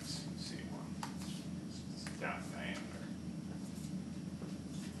 times C1. It's down diameter.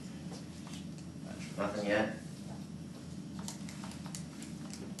 Nothing yet?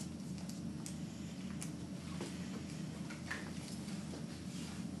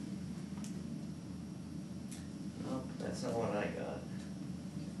 No, that's not what I got.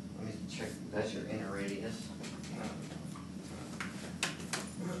 Let me check, that's your inner radius.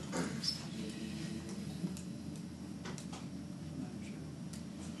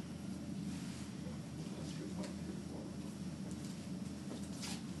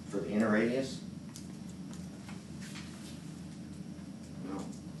 radius? No.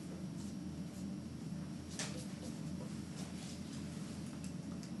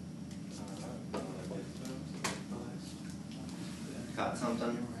 Caught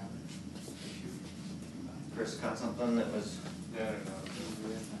something? Chris caught something that was, Yeah, I don't know.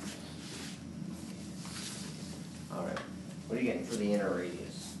 all right. What are you getting for the inner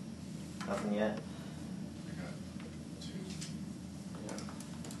radius? Nothing yet? I got 2.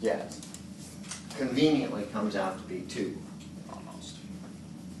 Yeah. Conveniently comes out to be 2. Almost.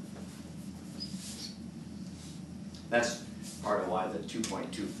 That's part of why the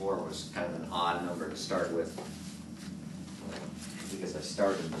 2.24 was kind of an odd number to start with. Because I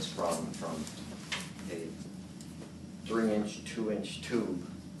started this problem from a 3-inch, 2-inch tube.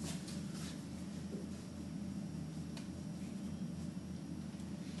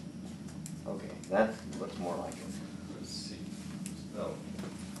 Okay, that looks more like it. Let's see. Oh.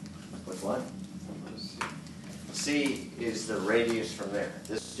 With what? Let's see. C is the radius from there.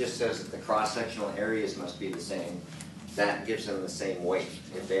 This just says that the cross-sectional areas must be the same. That gives them the same weight.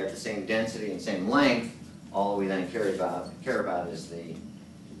 If they have the same density and same length, all we then care about is the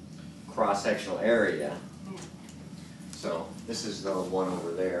cross-sectional area. So this is the one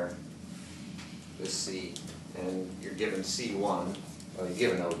over there, this C, and you're given C1, well, you're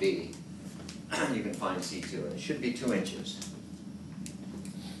given OD. You can find C2, and it should be 2 inches.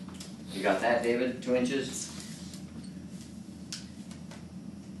 You got that, David? 2 inches?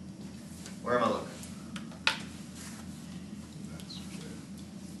 Where am I looking? That's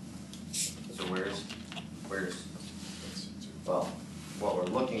So where's, that's it too. well, what we're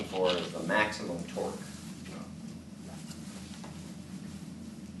looking for is the maximum torque.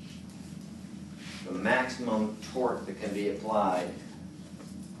 The maximum torque that can be applied.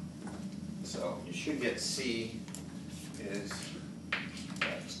 So you should get C is,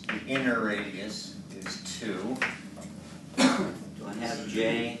 the inner radius is 2. Do I have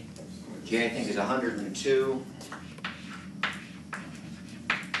J? J I think is 102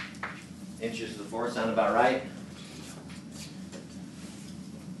 inches to the fourth. Sound about right?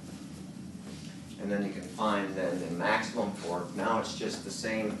 And then you can find then the maximum torque. Now it's just the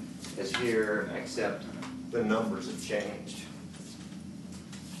same as here, except the numbers have changed.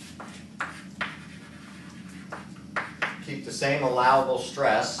 Keep the same allowable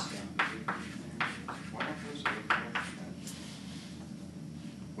stress.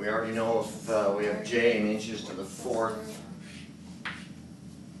 We already know if we have J in inches to the fourth.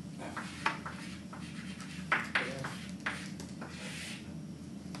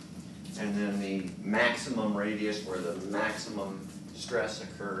 And then the maximum radius where the maximum stress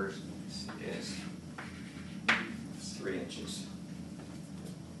occurs is 3 inches.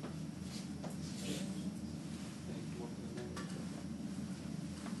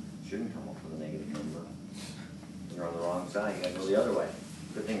 Shouldn't come up with a negative number. You're on the wrong side, you gotta go the other way.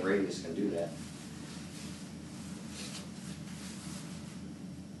 Good thing radius can do that.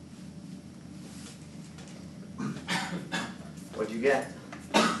 What'd you get?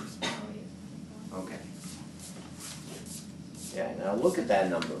 Okay. Yeah, now look at that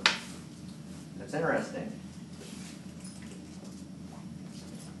number. That's interesting.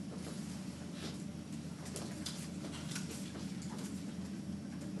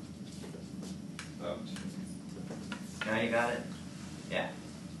 Now you got it? Yeah.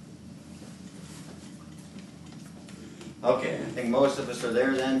 Okay, I think most of us are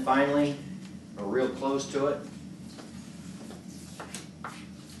there then, finally. We're real close to it.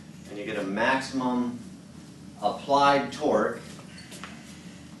 And you get a maximum applied torque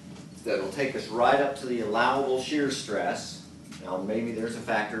that'll take us right up to the allowable shear stress. Now maybe there's a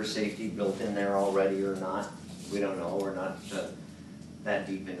factor of safety built in there already or not. We don't know, we're not that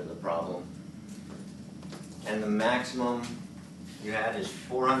deep into the problem. And the maximum you had is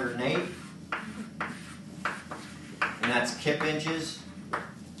 408. And that's kip inches.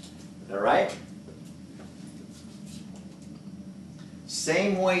 Is that right?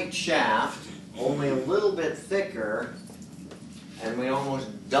 Same weight shaft, only a little bit thicker, and we almost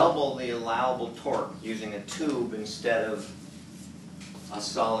double the allowable torque using a tube instead of a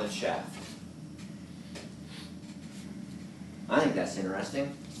solid shaft. I think that's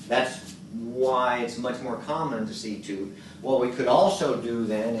interesting. That's why it's much more common to see tube. What we could also do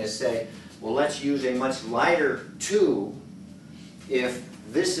then is say, well, let's use a much lighter tube. If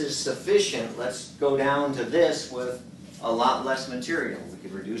this is sufficient, let's go down to this with a lot less material. We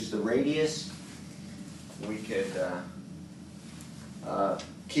could reduce the radius. We could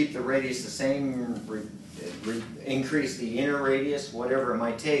keep the radius the same, increase the inner radius, whatever it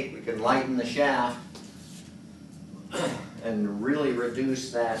might take. We could lighten the shaft and really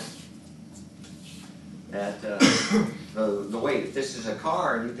reduce that That the weight. If this is a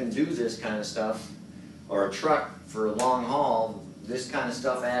car and you can do this kind of stuff, or a truck for a long haul, this kind of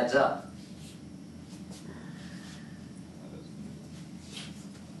stuff adds up.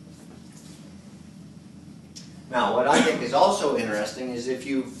 Now, what I think is also interesting is if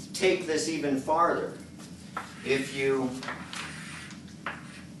you take this even farther, if you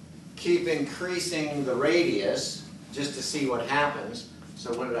keep increasing the radius just to see what happens.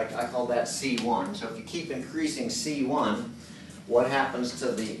 So what did I call that C1. So if you keep increasing C1, what happens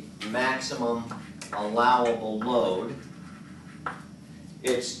to the maximum allowable load?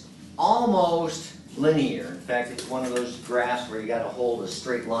 It's almost linear. In fact, it's one of those graphs where you got to hold a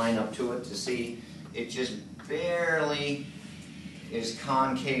straight line up to it to see. It just barely is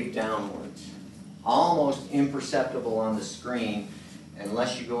concave downwards. Almost imperceptible on the screen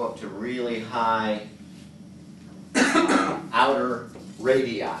unless you go up to really high outer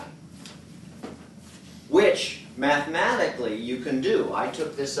radii, which mathematically you can do. I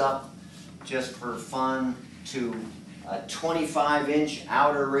took this up just for fun to a 25-inch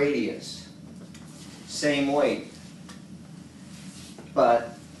outer radius, same weight,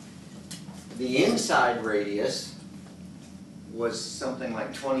 but the inside radius was something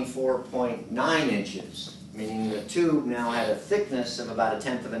like 24.9 inches, meaning the tube now had a thickness of about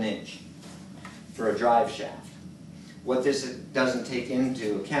 1/10 of an inch for a drive shaft. What this doesn't take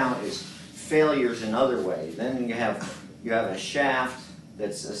into account is failures in other ways. Then you have a shaft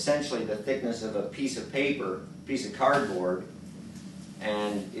that's essentially the thickness of a piece of paper, piece of cardboard,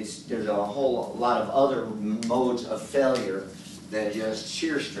 and there's a whole lot of other modes of failure than just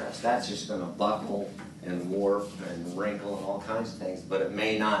shear stress. That's just going to buckle and warp and wrinkle and all kinds of things, but it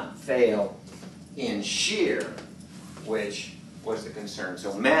may not fail in shear, which was the concern.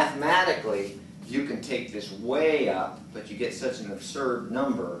 So mathematically, you can take this way up, but you get such an absurd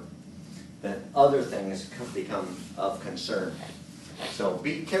number that other things become of concern. So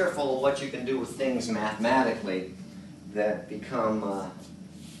be careful of what you can do with things mathematically that become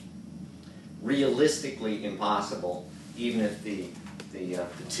realistically impossible, even if the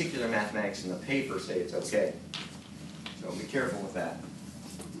particular mathematics in the paper say it's okay. So be careful with that.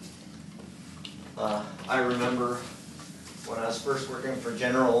 I remember when I was first working for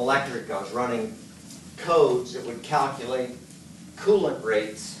General Electric, I was running codes that would calculate coolant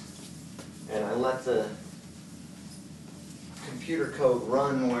rates, and I let the computer code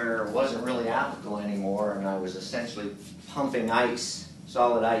run where it wasn't really applicable anymore, and I was essentially pumping ice,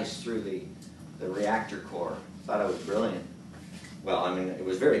 solid ice, through the reactor core. Thought it was brilliant. Well, I mean, it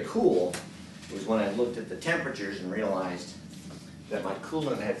was very cool. It was when I looked at the temperatures and realized that my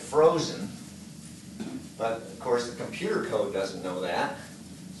coolant had frozen. But of course the computer code doesn't know that,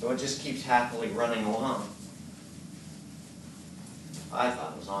 so it just keeps happily running along. I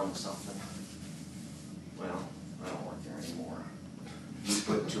thought it was on to something. Well, I don't work there anymore. Just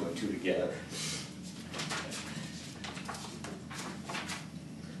put 2 and 2 together.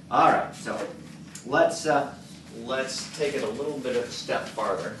 All right, so let's take it a little bit of a step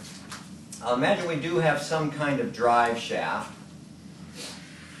farther. Imagine we do have some kind of drive shaft.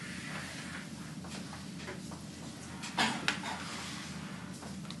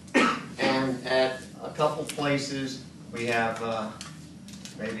 And at a couple places we have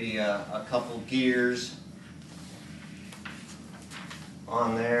maybe a couple gears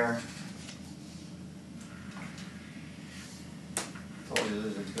on there. Told you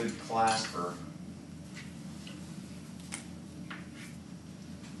this is a good class for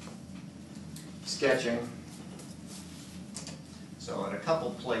sketching. So at a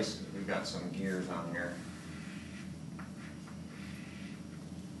couple places we've got some gears on here.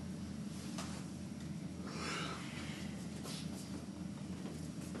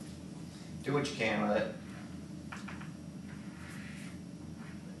 Do what you can with it.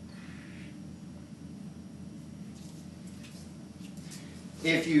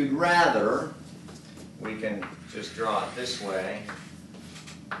 If you'd rather, we can just draw it this way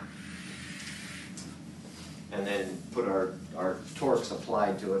and then put our torques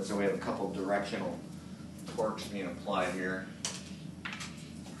applied to it, so we have a couple directional torques being applied here.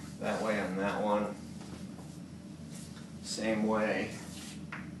 That way on that one. Same way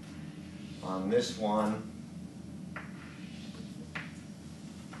on this one.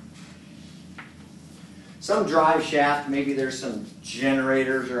 Some drive shaft, maybe there's some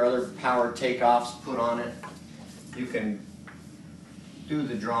generators or other power takeoffs put on it. You can do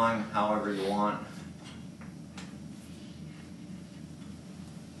the drawing however you want.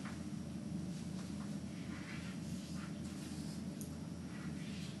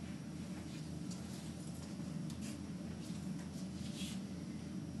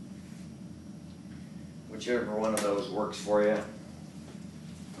 whichever one of those works for you.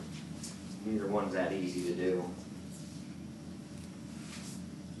 Neither one's that easy to do,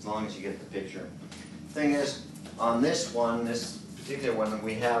 as long as you get the picture. Thing is, on this one, this particular one,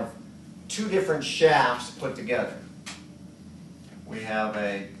 we have two different shafts put together. We have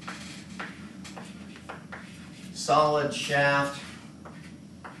a solid shaft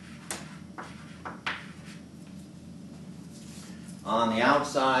on the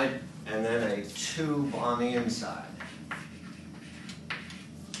outside and then a tube on the inside.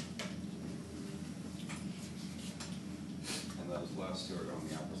 And those last two are going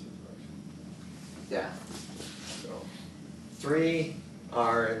the opposite direction. Yeah. So 3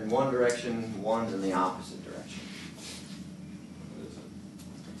 are in one direction, 1's in the opposite direction. What is it?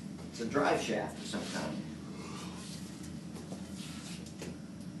 It's a drive shaft of some kind.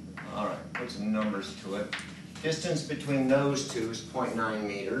 All right, put some numbers to it. Distance between those two is 0.9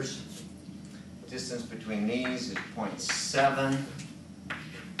 meters. Distance between these is 0.7.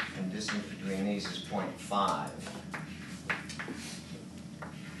 And distance between these is 0.5.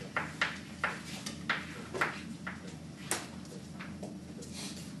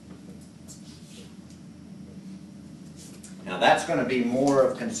 Now that's going to be more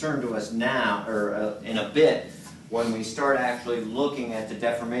of concern to us now, or in a bit, when we start actually looking at the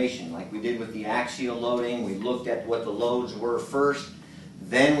deformation, like we did with the axial loading. We looked at what the loads were first,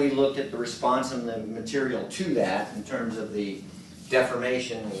 then we looked at the response of the material to that in terms of the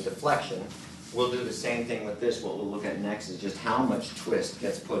deformation and deflection. We'll do the same thing with this. What we'll look at next is just how much twist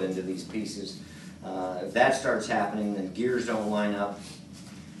gets put into these pieces. If that starts happening, then gears don't line up.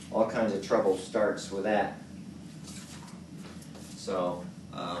 All kinds of trouble starts with that. So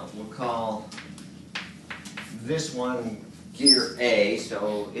we'll call this one gear A,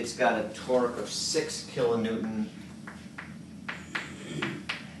 so it's got a torque of 6 kilonewton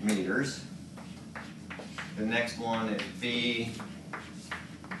meters. The next one is B,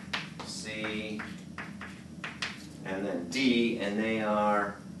 C, and then D, and they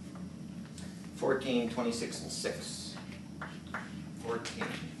are 14, 26, and 6. 14,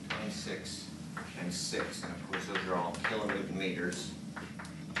 26, and 6, and of course those are all kilonewton meters.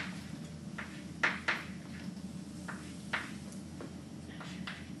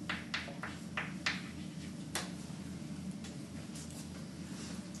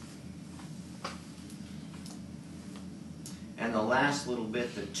 And the last little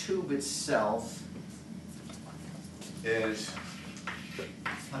bit, the tube itself is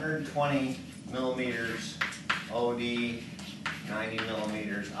 120 millimeters OD, 90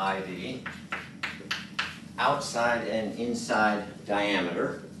 millimeters ID, outside and inside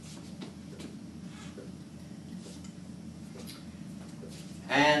diameter.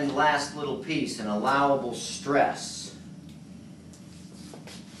 And last little piece, an allowable stress.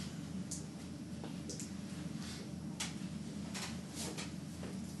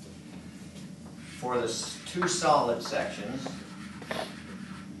 For the two solid sections,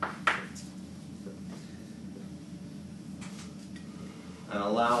 an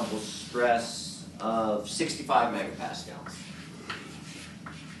allowable stress of 65 megapascals.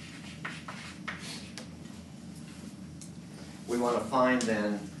 We want to find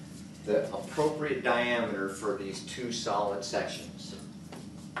then the appropriate diameter for these two solid sections.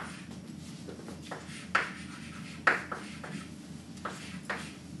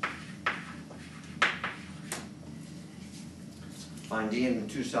 Find D in the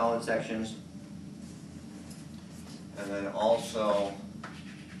two solid sections, and then also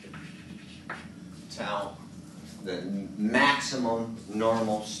tell the maximum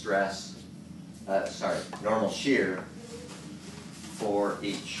normal stress, normal shear for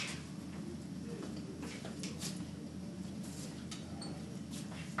each.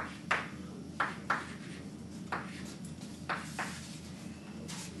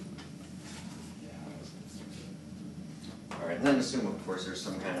 And then assume, of course, there's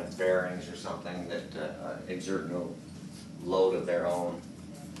some kind of bearings or something that exert no load of their own,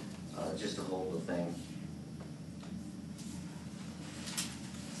 just to hold the thing.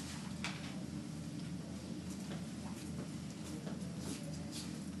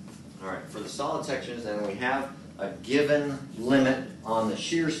 All right, for the solid sections, then we have a given limit on the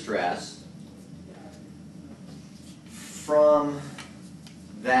shear stress. From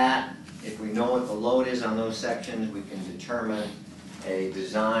that, if we know what the load is on those sections, we can determine a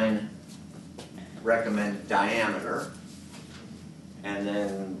design recommended diameter. And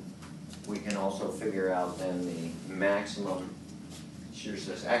then we can also figure out then the maximum shear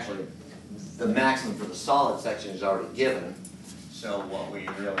stress. Actually, the maximum for the solid section is already given. So what we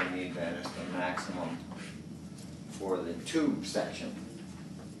really need then is the maximum for the tube section.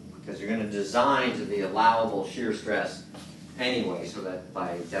 because you're going to design to the allowable shear stress anyway, so that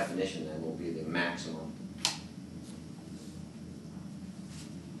by definition then will be the maximum.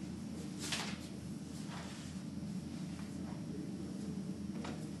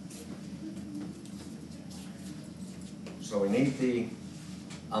 So we need the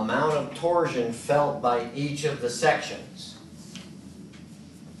amount of torsion felt by each of the sections.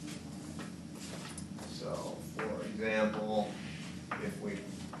 So, for example, if we,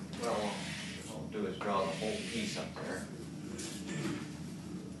 well, what I'll do is draw the whole piece up there.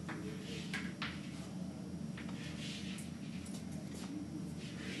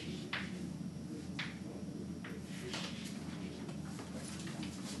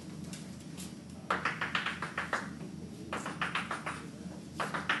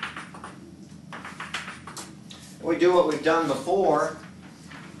 We do what we've done before,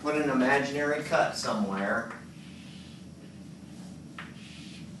 put an imaginary cut somewhere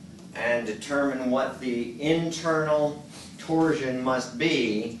and determine what the internal torsion must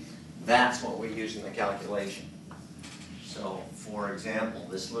be. That's what we use in the calculation. So, for example,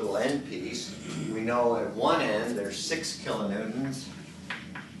 this little end piece, we know at one end there's 6 kilonewton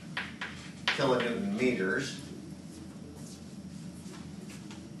meters.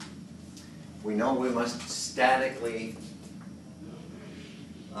 We know we must statically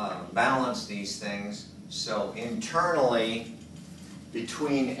balance these things, so internally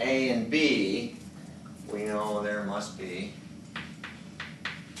between A and B we know there must be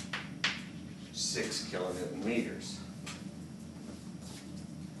 6 kilonewton meters.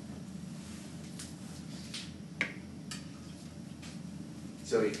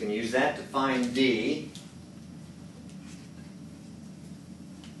 So you can use that to find D.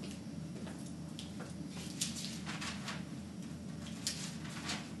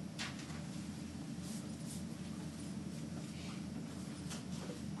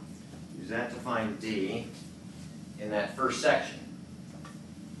 That to find D in that first section.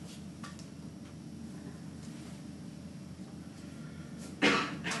 And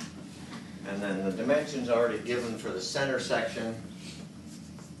then the dimensions are already given for the center section,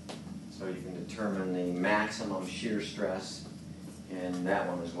 so you can determine the maximum shear stress in that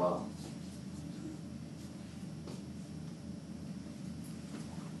one as well.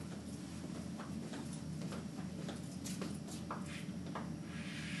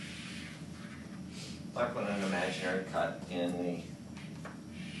 I put an imaginary cut in the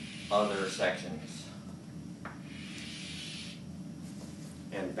other sections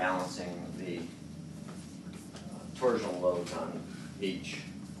and balancing the torsional loads on each.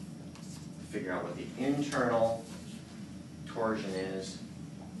 Figure out what the internal torsion is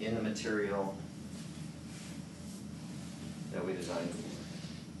in the material that we designed.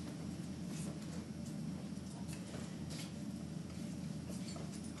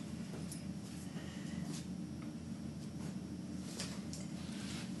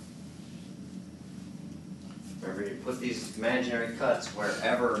 Remember, you put these imaginary cuts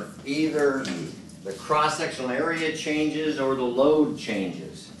wherever either the cross-sectional area changes or the load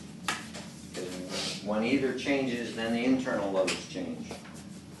changes. When either changes, then the internal loads change.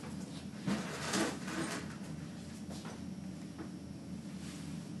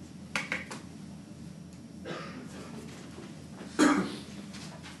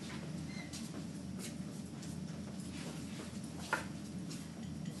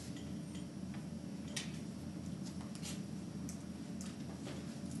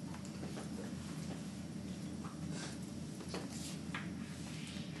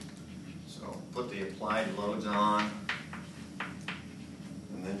 Put the applied loads on,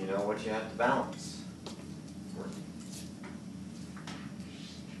 and then you know what you have to balance.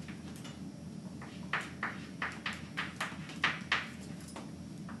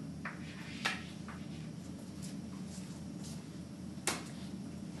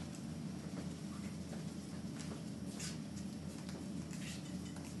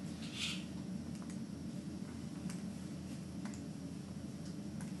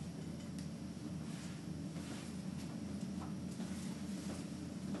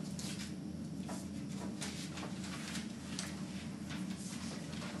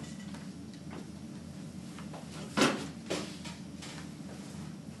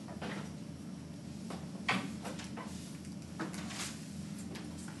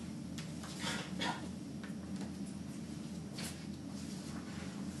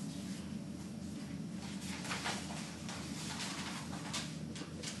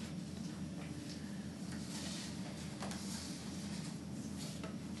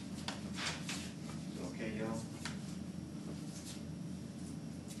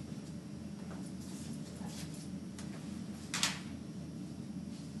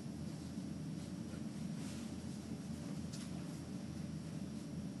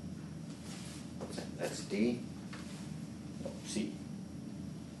 D? No, C.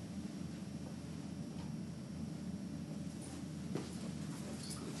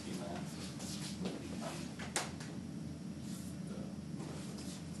 So the T max will become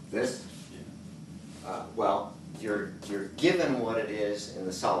This? yeah. Well, you're given what it is in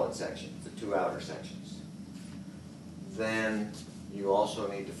the solid section, the two outer sections. Then you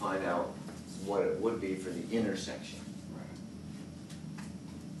also need to find out what it would be for the inner section. Right.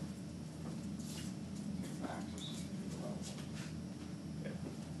 I think max is level.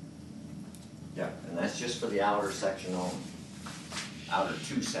 Yeah, and that's just for the outer section only. Outer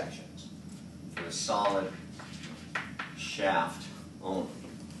two sections. For the solid shaft only.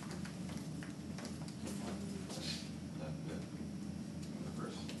 That bit in the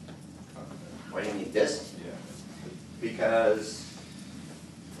first cut there. Why do you need this? Yeah. Because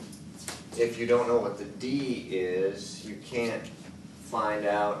if you don't know what the D is, you can't find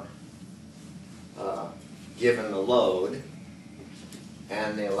out, given the load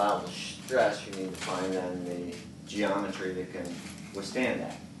and the allowable stress, you need to find then the geometry that can withstand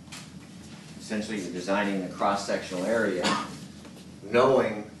that. Essentially, you're designing the cross-sectional area,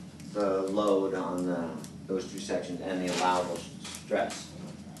 knowing the load on those two sections and the allowable stress.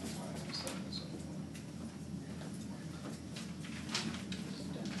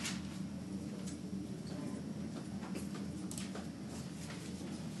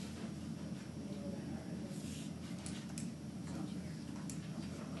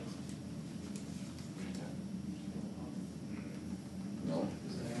 No?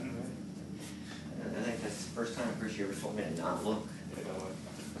 I think that's the first time Chris you ever told me to not look. You know what?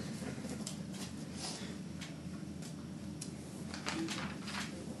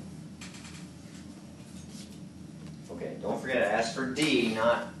 Okay, don't forget to ask for D,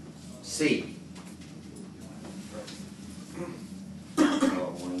 not C. So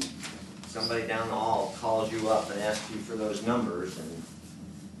when somebody down the hall calls you up and asks you for those numbers and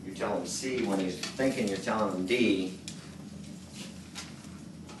you tell him C when he's thinking you're telling him D,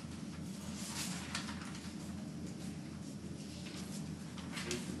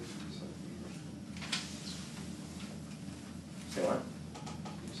 say what?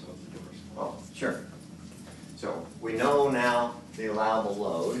 Oh, sure. So we know now the allowable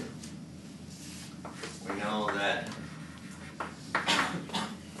load. We know that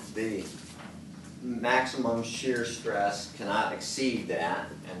the maximum shear stress cannot exceed that,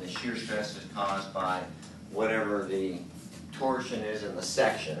 and the shear stress is caused by whatever the torsion is in the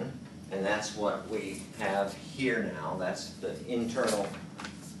section, and that's what we have here now. That's the internal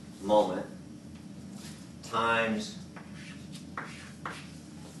moment times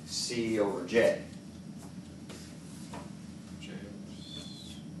C over J.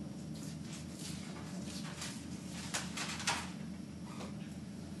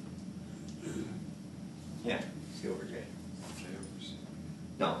 Yeah, C over J.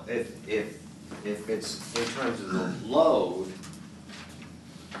 No, if it's in terms of the load,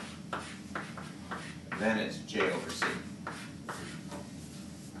 then it's J over C.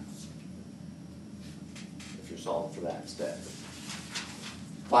 If you're solving for that instead.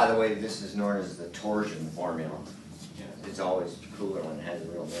 By the way, this is known as the torsion formula. Yeah. It's always cooler when it has a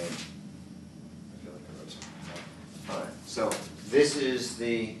real name. I feel like I wrote something down. Alright, so this is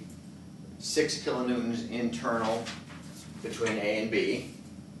the 6 kilonewtons internal between A and B.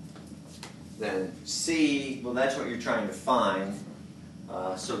 Then C, well that's what you're trying to find.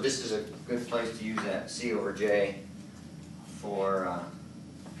 So this is a good place to use that C over J for,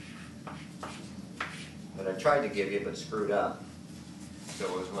 that I tried to give you but screwed up. So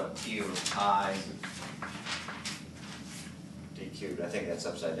it was what, T over pi D cubed. I think that's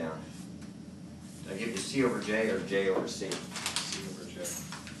upside down. Did I give you C over J or J over C? C over J.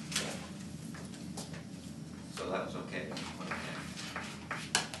 So that was okay.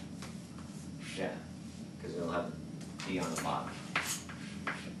 Yeah, because it'll have D on the bottom.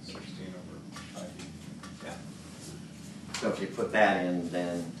 16 over ID. Yeah. So if you put that in,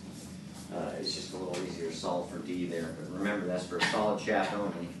 then it's just a little easier to solve for D there. But remember, that's for a solid shaft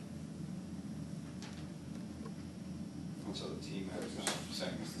only. And so the T max is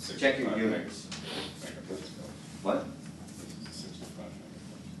saying it's the 65. Check your units. Megapascal. What? This is the 65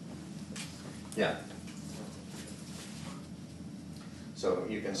 megapascal. Yeah. So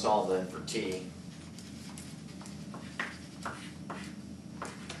you can solve then for T.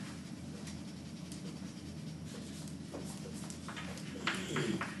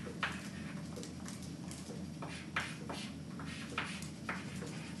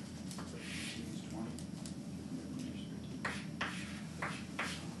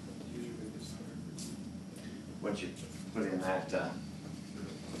 Once you put in that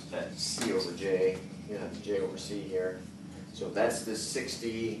C over J you know, J over C here. So that's the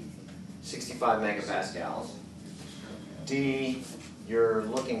 65 megapascals. D, you're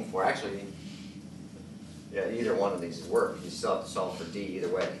looking for, actually, yeah, either one of these would work. You still have to solve for D either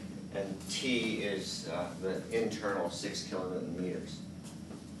way. And T is the internal 6 kilonewton meters.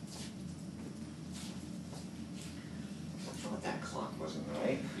 I thought that clock wasn't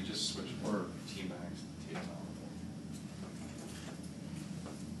right. You just switched for T-max to TML.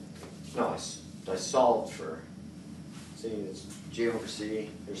 No, I solved for, see, it's J over C,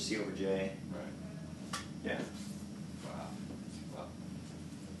 there's C over J. Right. Yeah. Wow. Wow.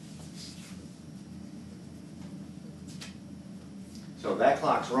 So that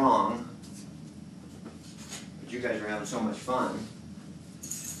clock's wrong, but you guys are having so much fun.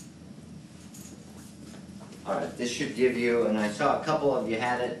 All right, this should give you, and I saw a couple of you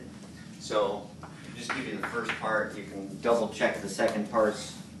had it, so just give you the first part. You can double check the second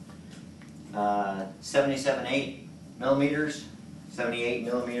parts. 77.8 millimeters, 78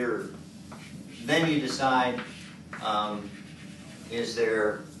 millimeter. Then you decide, is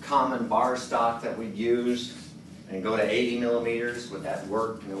there common bar stock that we'd use? And go to 80 millimeters, would that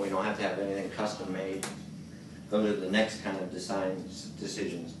work? And then we don't have to have anything custom made. Those are the next kind of design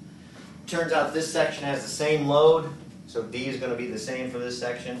decisions. Turns out this section has the same load, so D is going to be the same for this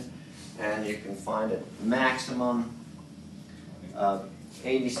section. And you can find a maximum of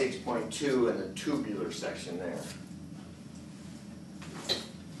 86.2 in the tubular section there.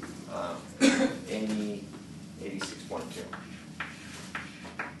 86.2.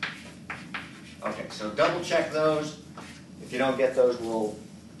 Okay, so double check those. If you don't get those, we'll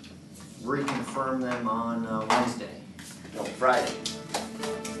reconfirm them on Wednesday. No, Friday.